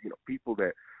 people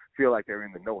that feel like they're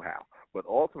in the know-how. But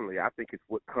ultimately, I think it's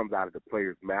what comes out of the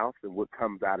players' mouths and what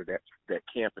comes out of that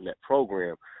camp and that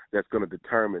program that's going to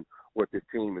determine what this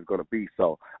team is going to be.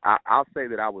 So I'll say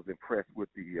that I was impressed with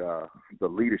the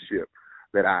leadership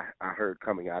that I heard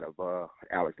coming out of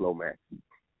Alex Lomax.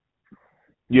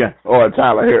 Yeah, or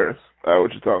Tyler Harris,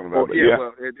 what you're talking about.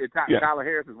 Tyler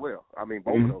Harris as well. I mean,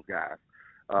 both of those guys.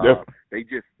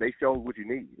 They showed what you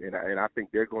need, and I think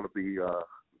they're going to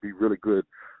be really good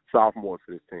sophomores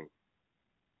for this team.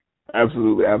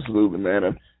 Absolutely, man.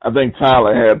 And I think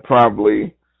Tyler had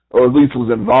probably, or at least was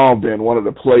involved in one of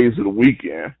the plays of the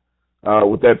weekend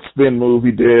with that spin move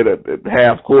he did at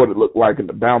half court. It looked like in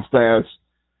the bounce pass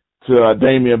to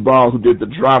Damian Baugh, who did the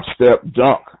drop step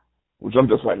dunk, which I'm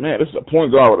just like, man, this is a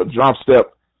point guard with a drop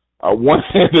step,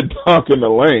 one-handed dunk in the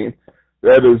lane.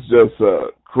 That is just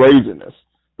craziness.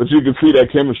 But you can see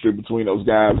that chemistry between those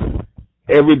guys.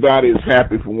 Everybody is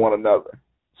happy for one another.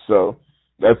 So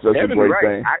that's a great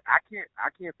thing. I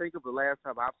can't think of the last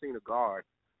time I've seen a guard,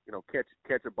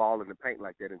 catch a ball in the paint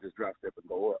like that and just drop step and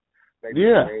go up. Maybe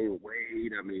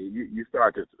Wade. I mean, you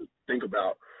start to think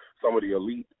about some of the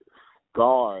elite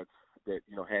guards that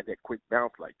had that quick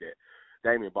bounce like that.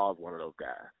 Damian Baugh is one of those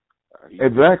guys.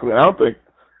 Exactly. I don't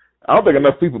think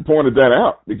enough people pointed that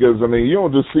out because you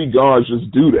don't just see guards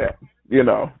just do that,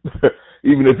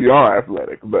 even if you are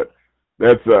athletic. But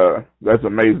that's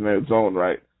amazing in its own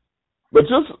right. But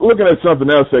just looking at something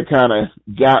else that kind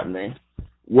of got me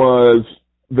was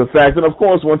the fact that, of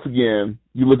course, once again,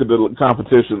 you look at the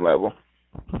competition level,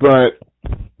 but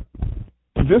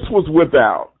this was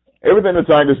without everything the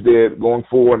Tigers did going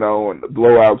 4-0 and the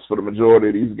blowouts for the majority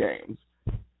of these games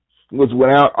was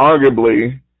without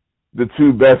arguably the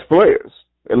 2 best players,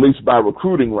 at least by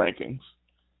recruiting rankings,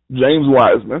 James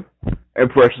Wiseman and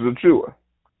Precious Achiuwa.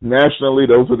 Nationally,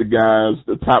 those are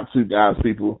the top 2 guys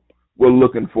people were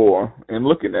looking for and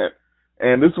looking at.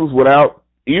 And this was without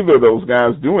either of those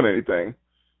guys doing anything.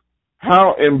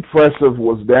 How impressive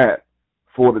was that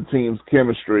for the team's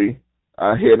chemistry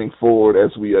heading forward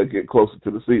as we get closer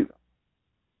to the season?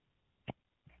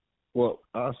 Well,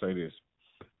 I'll say this.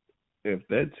 If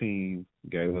that team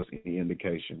gave us any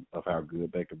indication of how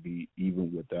good they could be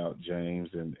even without James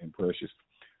and Precious,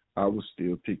 I would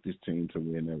still pick this team to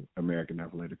win the American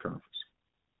Athletic Conference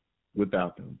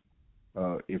without them.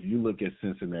 If you look at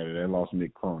Cincinnati, they lost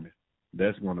Mick Cronin.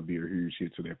 That's going to be a huge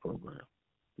hit to their program.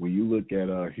 When you look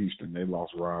at Houston, they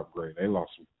lost Rob Gray. They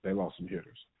lost some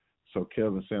hitters. So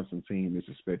Kevin Sampson's team is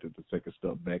expected to take a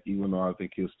step back, even though I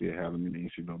think he'll still have them in the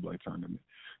NCAA tournament.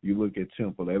 You look at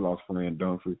Temple, they lost Fran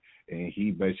Dunphy, and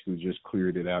he basically just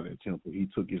cleared it out at Temple. He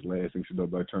took his last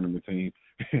NCAA tournament team,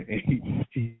 and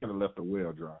he kind of left the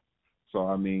well dry. So,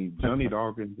 Johnny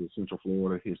Dawkins in Central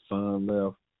Florida, his son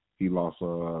left. He lost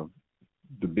the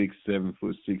big 7'6"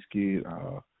 kid,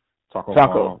 Taco.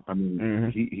 Hall.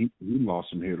 He lost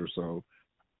some hitters. So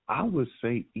I would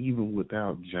say even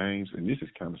without James, and this is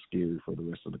kind of scary for the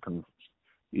rest of the conference,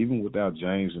 even without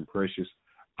James and Precious,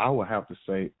 I would have to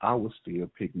say I would still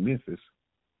pick Memphis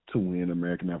to win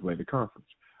American Athletic Conference.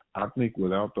 I think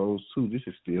without those 2, this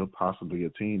is still possibly a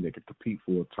team that could compete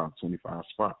for a top 25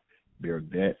 spot. They're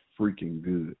that freaking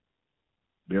good.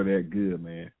 They're that good,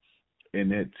 man.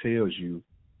 And that tells you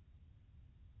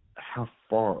how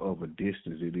far of a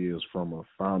distance it is from a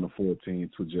Final Four team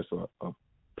to just a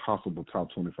possible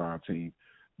top 25 team.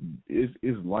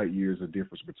 It's light years of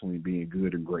difference between being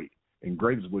good and great. And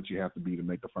great is what you have to be to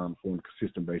make the Final Four on a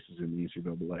consistent basis in the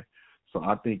NCAA. So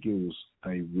I think it was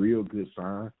a real good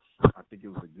sign. I think it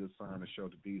was a good sign to show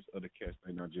that these other cats,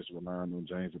 they're not just relying on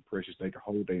James and Precious. They can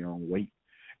hold their own weight.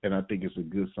 And I think it's a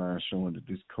good sign showing that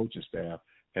this coaching staff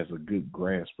has a good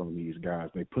grasp on these guys.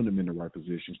 They put them in the right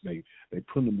positions. They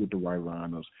put them with the right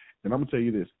lineups. And I'm going to tell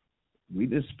you this. We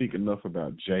didn't speak enough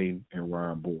about Jay and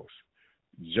Ryan Boyce.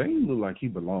 Jay looked like he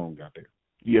belonged out there.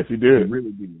 Yes, he did. He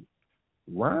really did.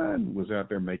 Ryan was out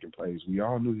there making plays. We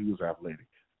all knew he was athletic.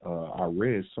 I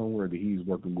read somewhere that he's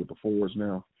working with the forwards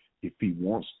now. If he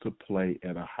wants to play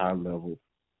at a high level,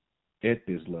 at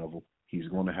this level, he's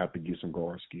going to have to get some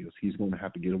guard skills. He's going to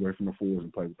have to get away from the forwards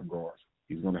and play with the guards.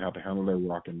 He's going to have to handle that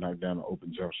rock and knock down an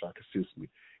open jump shot consistently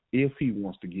if he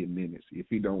wants to get minutes, if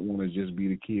he don't want to just be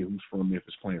the kid who's from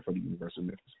Memphis playing for the University of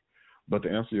Memphis. But to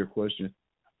answer your question,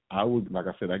 I would, like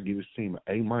I said, I give his team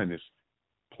an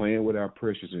A-, playing without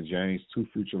Precious and James, 2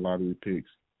 future lottery picks,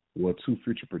 2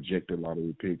 future projected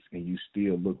lottery picks, and you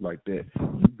still look like that.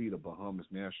 You beat a Bahamas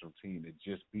national team that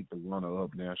just beat the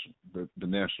runner-up the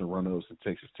national runner-ups in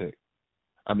Texas Tech.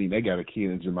 I mean, they got a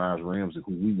kid in Jemiah Ramsey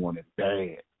who we wanted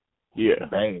bad. Yeah.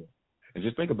 Bad. And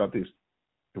just think about this.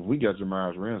 If we got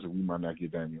Jemiah Ramsey, we might not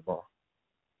get Damian Barr.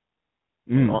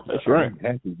 That's right. I'm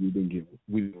happy we didn't get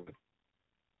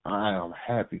I am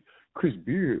happy. Chris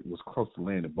Beard was close to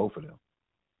landing both of them.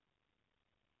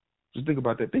 Just think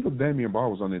about that. Think if Damian Barr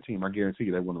was on that team, I guarantee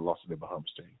you they wouldn't have lost to the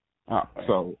Bahamas team.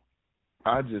 So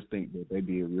I just think that they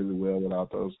did really well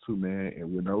without those 2, man.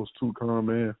 And when those 2 come,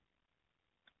 man,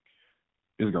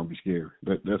 it's gonna be scary.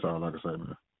 That's all I can say,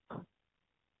 man.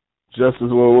 Just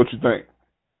as well, what you think?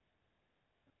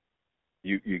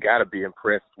 You got to be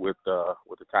impressed with the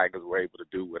Tigers were able to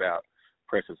do without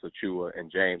Precious Achiuwa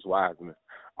and James Wiseman,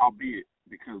 albeit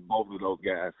because both of those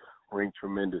guys bring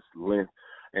tremendous length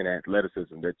and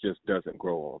athleticism that just doesn't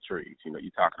grow on trees. You know,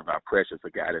 you're talking about Precious, a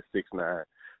guy that's 6'9",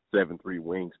 7'3"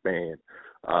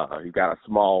 wingspan. He got a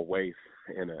small waist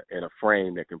and a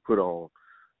frame that can put on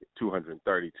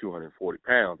 230, 240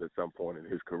 pounds at some point in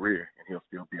his career, and he'll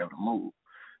still be able to move.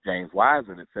 James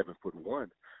Wiseman at 7'1"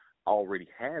 already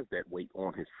has that weight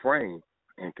on his frame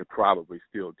and could probably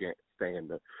still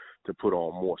stand to put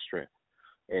on more strength.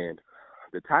 And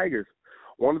the Tigers,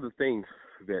 one of the things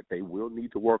that they will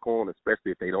need to work on,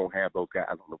 especially if they don't have those guys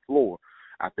on the floor,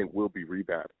 I think will be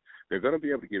rebounding. They're going to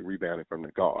be able to get rebounding from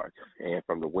the guards and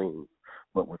from the wings,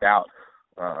 but without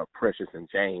Precious and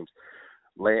James,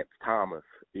 Lance Thomas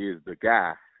is the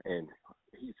guy, and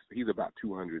he's about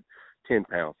 210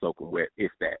 pounds soaking wet,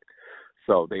 if that.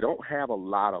 So they don't have a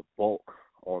lot of bulk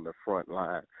on the front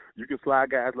line. You can slide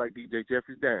guys like DJ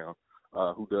Jeffries down,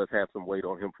 who does have some weight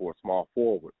on him for a small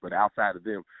forward, but outside of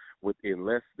them,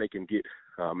 unless they can get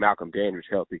Malcolm Dandridge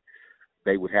healthy,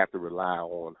 they would have to rely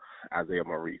on Isaiah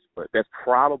Maurice. But that's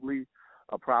probably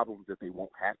a problem that they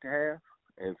won't have to have,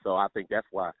 and so I think that's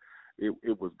why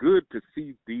it was good to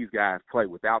see these guys play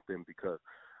without them, because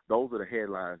those are the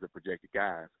headlines, the projected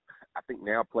guys. I think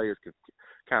now players can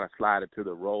kind of slide into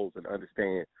the roles and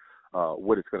understand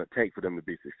what it's going to take for them to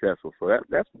be successful. So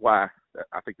that's why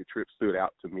I think the trip stood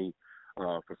out to me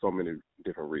for so many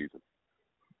different reasons.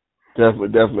 Definitely.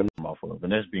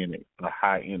 And that's being a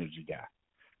high-energy guy.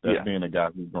 That's being a guy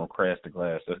who's going to crash the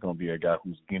glass. That's going to be a guy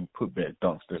who's getting put-back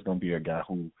dunks. That's going to be a guy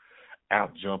who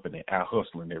out-jumping and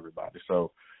out-hustling everybody.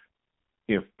 So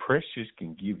if Precious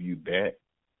can give you that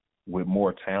with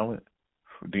more talent,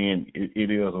 then it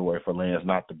is a way for Lance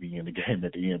not to be in the game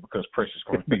at the end, because Precious is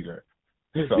going to be there.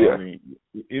 So, I mean,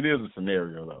 it is a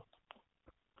scenario, though.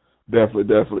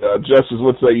 Definitely. Justice,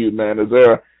 what say you, man? Is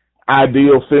there an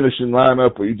ideal finishing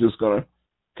lineup, or are you just going to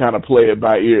kind of play it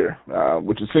by ear,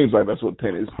 which it seems like that's what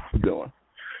Penny's doing?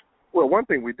 Well, one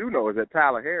thing we do know is that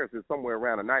Tyler Harris is somewhere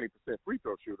around a 90% free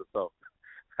throw shooter, so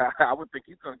I would think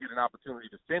he's going to get an opportunity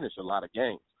to finish a lot of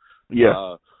games.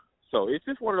 Yeah. So it's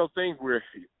just one of those things where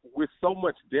with so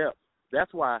much depth,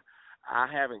 that's why I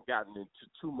haven't gotten into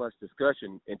too much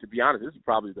discussion. And to be honest, this is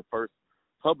probably the first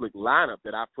public lineup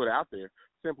that I put out there,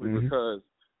 simply because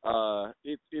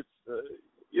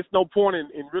it's no point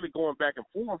in really going back and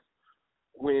forth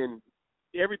when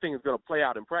everything is going to play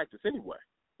out in practice anyway.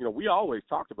 You know, we always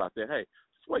talked about that. Hey,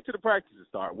 just wait till the practices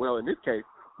start. Well, in this case,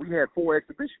 we had 4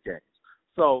 exhibition games.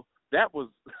 So that was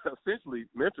essentially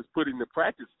Memphis putting the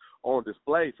practice on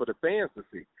display for the fans to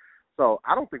see. So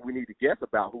I don't think we need to guess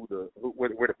about where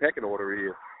the pecking order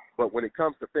is. But when it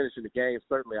comes to finishing the game,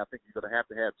 certainly I think you're going to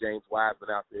have James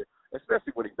Wiseman out there,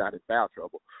 especially when he's not in foul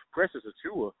trouble. Precious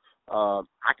Achiuwa,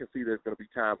 I can see there's going to be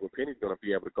times where Penny's going to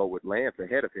be able to go with Lance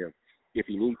ahead of him if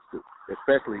he needs to,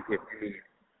 especially if he needs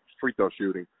free throw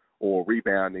shooting or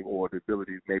rebounding or the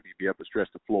ability to maybe be able to stretch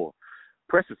the floor.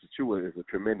 Precious Achiuwa is a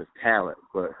tremendous talent,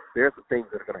 but there's some things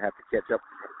that are going to have to catch up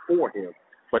for him.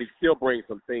 But he still brings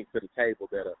some things to the table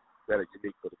that are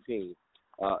unique for the team.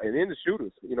 And then the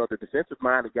shooters, you know, the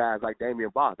defensive-minded guys like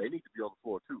Damian Barr, they need to be on the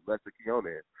floor too. Lester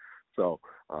Keone. So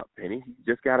Penny, he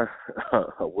just got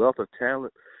a wealth of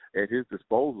talent at his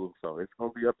disposal. So it's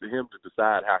going to be up to him to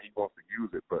decide how he wants to use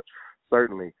it. But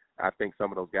certainly, I think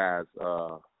some of those guys,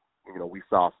 we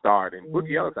saw start. And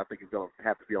Boogie Ellis, I think, is going to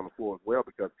have to be on the floor as well,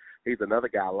 because he's another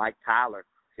guy like Tyler,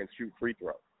 can shoot free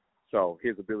throws. So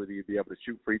his ability to be able to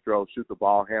shoot free throws, shoot the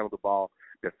ball, handle the ball,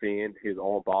 defend, his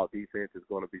own ball defense is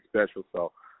going to be special.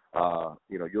 So,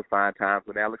 you'll find times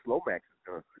when Alex Lomax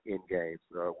is in games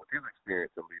with his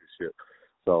experience and leadership.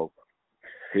 So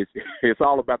it's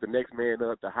all about the next man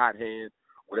up, the hot hand,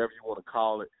 whatever you want to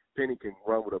call it. Penny can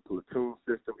run with a platoon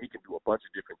system. He can do a bunch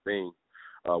of different things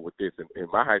with this. And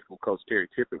my high school coach, Terry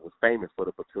Tippett, was famous for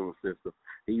the platoon system.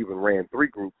 He even ran 3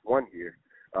 groups one year.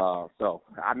 So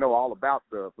I know all about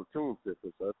the platoon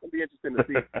system. So it's going to be interesting to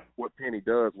see what Penny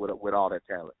does with all that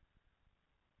talent.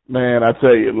 Man, I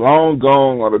tell you, long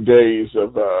gone are the days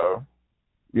of,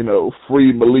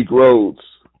 free Malik Rhodes.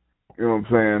 You know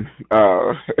what I'm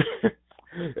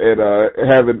saying? And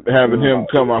having him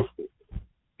come off.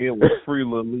 It was free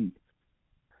Lil Leak.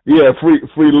 Yeah, free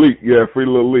Leak. Yeah, free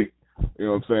Lil Leak. You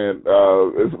know what I'm saying?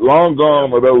 It's long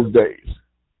gone are those days.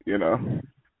 And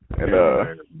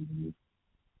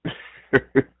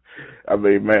I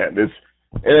mean, man, it's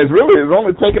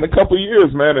only taken a couple of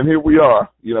years, man, and here we are,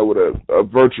 with a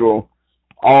virtual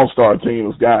all-star team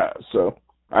of guys. So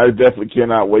I definitely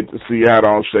cannot wait to see how it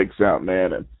all shakes out,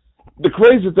 man. And the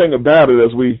crazy thing about it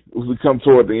as we come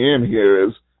toward the end here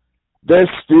is there's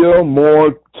still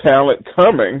more talent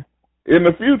coming in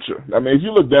the future. I mean, if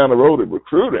you look down the road at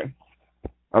recruiting,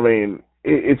 I mean,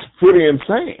 it's pretty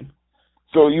insane.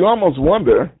 So you almost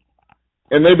wonder,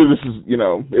 and maybe this is,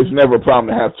 it's never a problem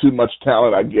to have too much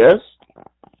talent, I guess.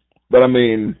 But, I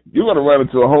mean, you're going to run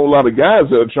into a whole lot of guys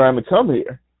that are trying to come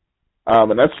here.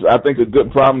 And that's, I think, a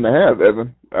good problem to have,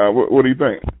 Evan. What do you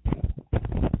think?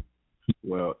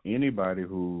 Well, anybody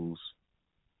who's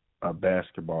a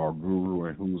basketball guru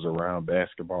and who's around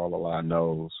basketball a lot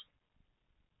knows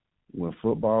when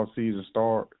football season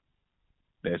starts,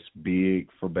 that's big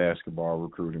for basketball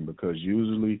recruiting because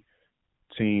usually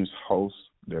teams host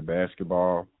their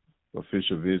basketball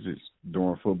official visits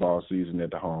during football season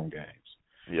at the home games.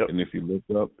 Yep. And if you look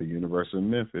up the University of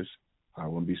Memphis, I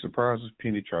wouldn't be surprised if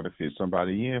Penny tried to fit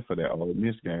somebody in for that Ole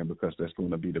Miss game because that's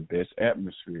going to be the best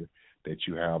atmosphere that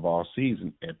you have all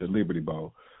season at the Liberty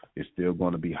Bowl. It's still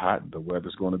going to be hot. The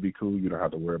weather's going to be cool. You don't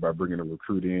have to worry about bringing a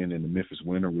recruit in the Memphis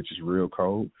winter, which is real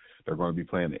cold. They're going to be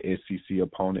playing the SEC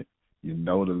opponent. The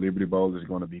Liberty Bowl is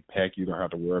going to be packed. You don't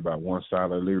have to worry about one side of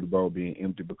the Liberty Bowl being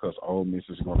empty because Ole Miss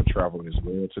is going to travel as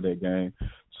well to that game.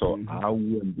 So I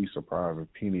wouldn't be surprised if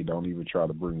Penny don't even try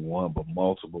to bring one but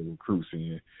multiple recruits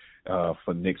in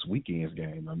for next weekend's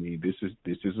game. I mean, this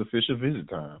is official visit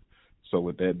time. So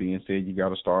with that being said, you got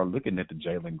to start looking at the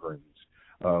Jalen Greens,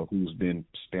 who's been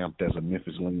stamped as a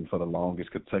Memphis lean for the longest.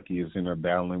 Kentucky is in there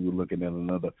battling. We're looking at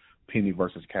another Penny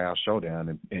versus Cal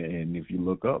showdown. And if you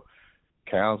look up,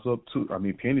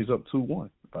 Penny's up 2-1.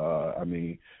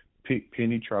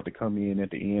 Penny tried to come in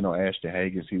at the end on Ashton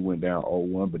Hagens. He went down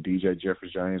 0-1, but DJ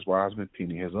Jeffries, James Wiseman,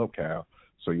 Penny has up Cal.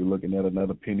 So you're looking at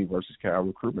another Penny versus Cal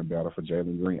recruitment battle for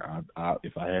Jalen Green.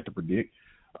 If I had to predict,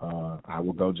 I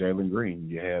would go Jalen Green.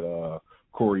 You had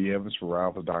Corey Evans for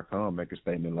Rivals.com make a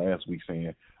statement last week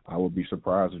saying, I would be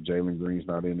surprised if Jalen Green's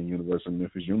not in the University of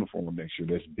Memphis uniform next year.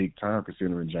 That's big time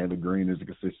considering Jalen Green is a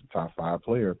consistent top 5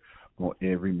 player on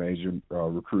every major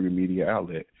recruiting media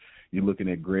outlet. You're looking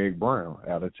at Greg Brown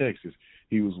out of Texas.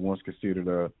 He was once considered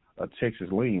a Texas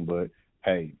lean, but,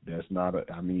 hey, that's not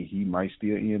he might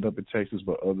still end up in Texas,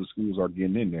 but other schools are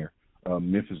getting in there.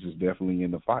 Memphis is definitely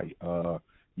in the fight.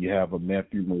 You have a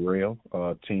Matthew Morrell,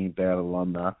 Team That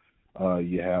alumni.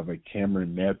 You have a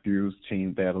Cameron Matthews,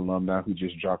 Team That alumni, who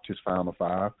just dropped his Final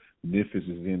 5. Memphis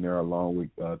is in there along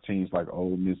with teams like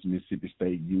Ole Miss, Mississippi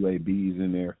State, UAB is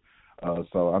in there.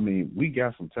 So, we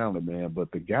got some talent, man.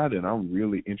 But the guy that I'm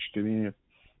really interested in,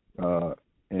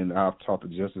 and I've talked to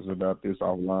Justice about this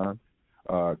offline,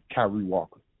 Kyrie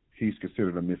Walker. He's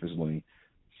considered a Memphis lean.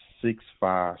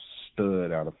 6'5"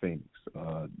 stud out of Phoenix.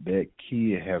 That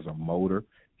kid has a motor.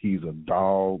 He's a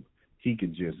dog. He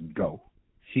can just go.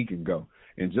 He can go.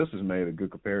 And Justice made a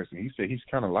good comparison. He said he's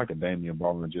kind of like a Damian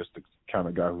Baldwin, just the kind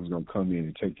of guy who's going to come in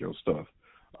and take your stuff.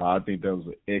 I think that was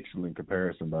an excellent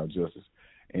comparison by Justice.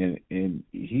 And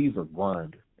he's a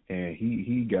grinder. And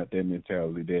he got that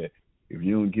mentality that if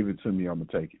you don't give it to me, I'm going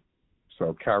to take it.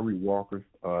 So Kyrie Walker,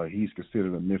 he's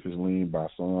considered a Memphis lean by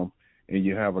some. And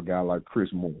you have a guy like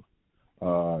Chris Moore.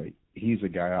 He's a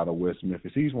guy out of West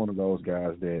Memphis. He's one of those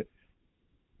guys that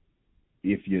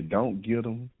if you don't get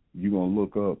him, you're going to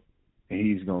look up and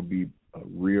he's going to be a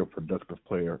real productive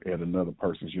player at another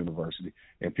person's university.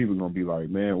 And people are going to be like,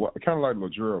 man, kind of like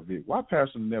Lajerl Vick. Why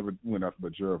Patterson never went after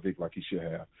Lajerl Vick like he should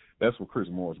have? That's what Chris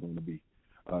Moore is going to be.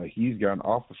 He's gotten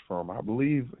offers from, I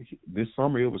believe, this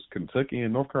summer it was Kentucky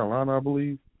and North Carolina, I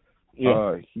believe.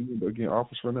 Yeah. He getting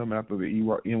offers from them after the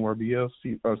NYBL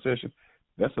session.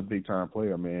 That's a big-time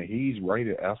player, man. He's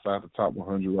rated outside the top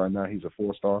 100 right now. He's a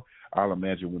 4-star. I'll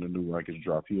imagine when the new rankings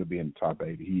drop, he'll be in the top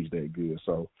 80. He's that good.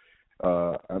 So,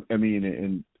 I mean,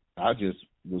 and I just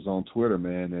was on Twitter,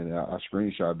 man, and I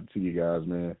screenshotted it to you guys,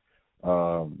 man.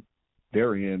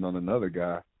 They're in on another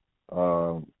guy,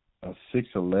 a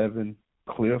 6'11"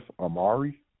 Cliff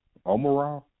Omarah.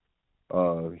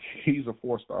 He's a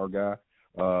 4-star guy.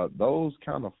 Those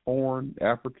kind of foreign,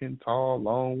 African, tall,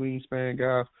 long wingspan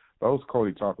guys, those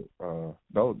Cody Tucker,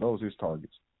 those his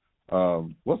targets.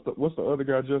 What's the other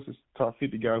guy, Justice? Top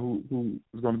 50 guy who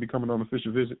is going to be coming on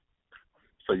official visit?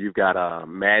 So you've got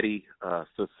Matty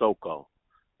Sissoko,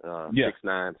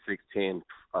 6'9", 6'10",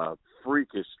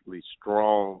 freakishly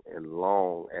strong and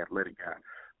long, athletic guy.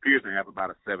 Appears to have about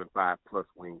a 7'5" plus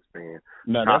wingspan.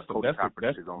 Now that's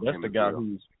the guy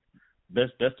who's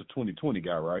that's the 2020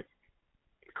 guy, right?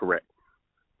 Correct.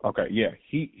 Okay, yeah,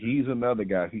 he's another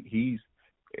guy. He's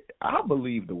I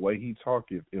believe the way he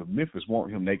talked, if Memphis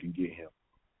want him, they can get him.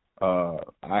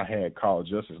 I had called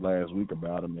Justice last week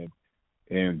about him,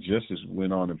 and Justice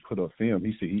went on and put up film.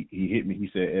 He said he hit me. He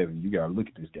said, Evan, you gotta look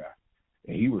at this guy,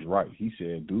 and he was right. He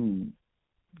said, dude,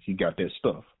 he got that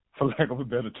stuff, for lack of a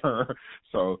better term.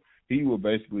 So he will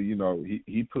basically,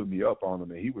 he put me up on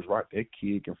him, and he was right. That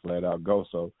kid can flat out go.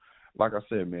 So, like I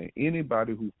said, man,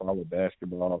 anybody who follow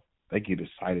basketball, they get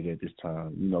excited at this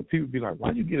time. People be like,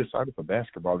 why do you get excited for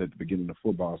basketball at the beginning of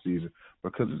football season?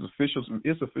 Because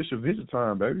it's official visit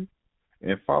time, baby.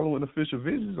 And following official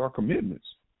visits are commitments.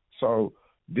 So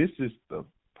this is the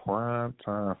prime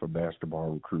time for basketball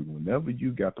recruiting. Whenever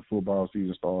you got the football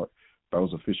season start,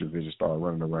 those official visits start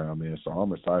running around, man. So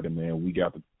I'm excited, man. We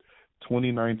got the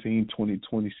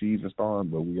 2019-2020 season starting,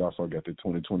 but we also got the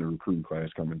 2020 recruiting class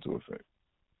coming into effect.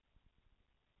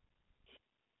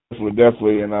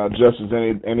 Definitely. And Justice,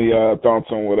 any thoughts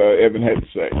on what Evan had to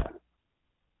say?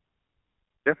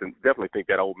 Definitely think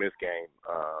that Ole Miss game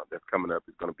that's coming up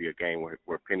is going to be a game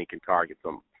where Penny can target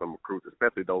some recruits,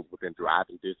 especially those within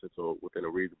driving distance or within a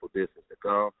reasonable distance to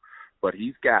come. But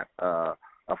he's got a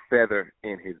feather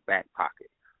in his back pocket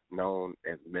known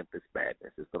as Memphis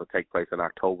Madness. It's going to take place in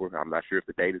October. I'm not sure if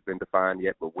the date has been defined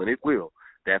yet, but when it will,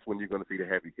 that's when you're going to see the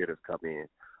heavy hitters come in.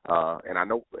 And I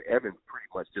know Evans pretty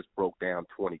much just broke down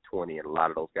 2020, and a lot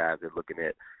of those guys are looking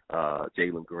at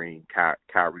Jalen Green,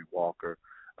 Kyrie Walker,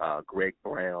 Greg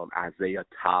Brown, Isaiah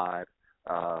Todd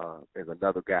is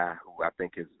another guy who I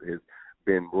think has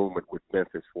been rumored with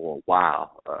Memphis for a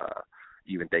while,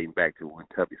 even dating back to when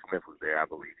Tubby Smith was there. I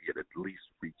believe he had at least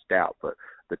reached out. But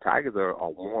the Tigers are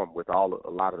warm with a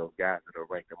lot of those guys that are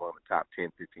ranked among the top 10,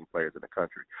 15 players in the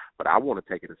country. But I want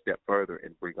to take it a step further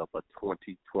and bring up a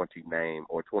 2020 name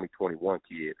or 2021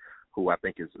 kid who I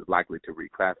think is likely to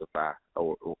reclassify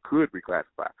or could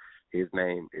reclassify. His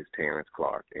name is Terrence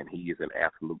Clark, and he is an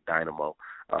absolute dynamo.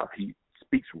 He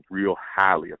speaks real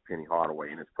highly of Penny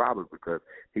Hardaway, and it's probably because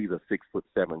he's a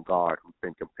 6'7" guard who's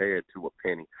been compared to a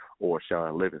Penny or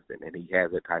Sean Livingston, and he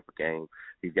has that type of game.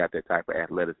 He's got that type of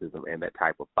athleticism and that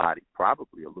type of body,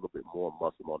 probably a little bit more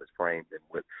muscle on his frame than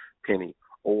what Penny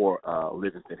or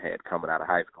Livingston had coming out of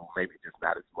high school. Maybe just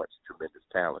not as much tremendous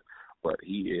talent, but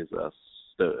he is a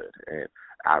stud, and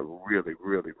I really,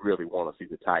 really, really want to see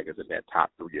the Tigers in that top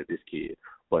 3 of this kid.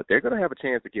 But they're going to have a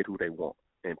chance to get who they want,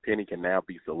 and Penny can now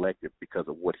be selective because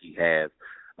of what he has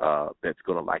that's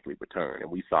going to likely return. And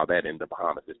we saw that in the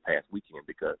Bahamas this past weekend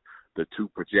because the 2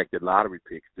 projected lottery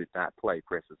picks did not play,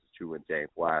 Preston Achiuwa and James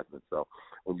Wiseman. So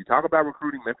when you talk about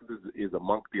recruiting, Memphis is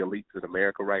amongst the elites in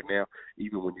America right now.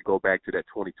 Even when you go back to that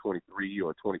 2023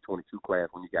 or 2022 class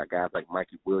when you got guys like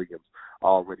Mikey Williams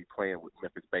already playing with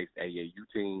Memphis-based AAU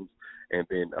teams. And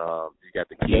then you got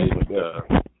the kid,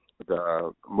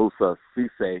 the Musa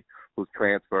Cisse, who's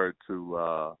transferred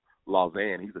to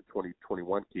Lausanne. He's a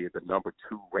 2021 kid, the number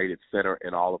 2 rated center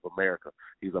in all of America.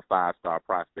 He's a 5-star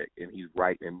prospect, and he's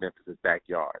right in Memphis'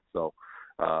 backyard. So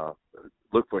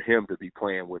look for him to be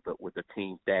playing with the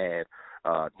team's dad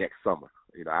next summer.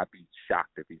 I'd be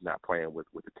shocked if he's not playing with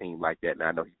a team like that. And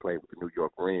I know he played with the New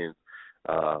York Rens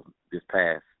this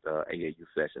past AAU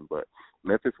session. But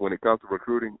Memphis, when it comes to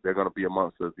recruiting, they're going to be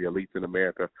amongst the elites in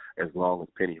America as long as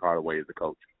Penny Hardaway is the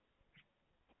coach.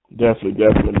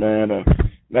 Definitely, man.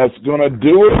 That's going to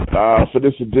do it for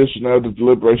this edition of the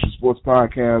Deliberation Sports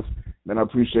Podcast. And I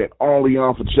appreciate all of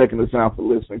y'all for checking us out, for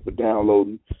listening, for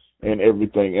downloading, and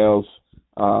everything else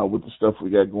with the stuff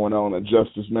we got going on. And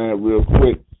Justice, man, real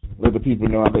quick, let the people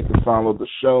know how they can follow the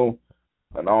show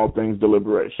and all things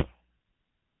Deliberation.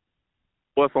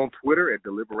 Follow us on Twitter at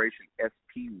Deliberation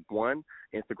SP1,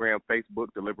 Instagram, Facebook,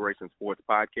 Deliberation Sports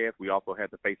Podcast. We also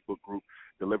have the Facebook group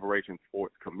Deliberation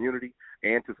Sports Community.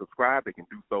 And to subscribe, they can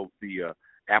do so via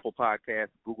Apple Podcasts,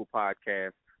 Google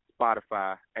Podcasts,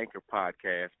 Spotify, Anchor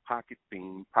Podcasts, Pocket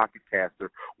Theme, Pocket Caster.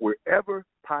 Wherever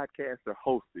podcasts are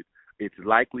hosted, it's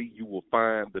likely you will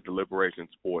find the Deliberation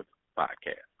Sports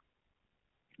Podcast.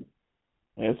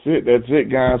 That's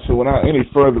it, guys. So without any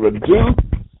further ado,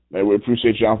 man, we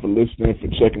appreciate y'all for listening, for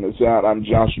checking us out. I'm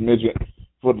Josh Midget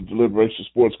for the Deliberation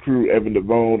Sports crew, Evan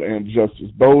Devone and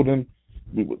Justice Bolden.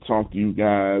 We will talk to you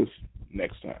guys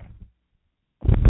next time.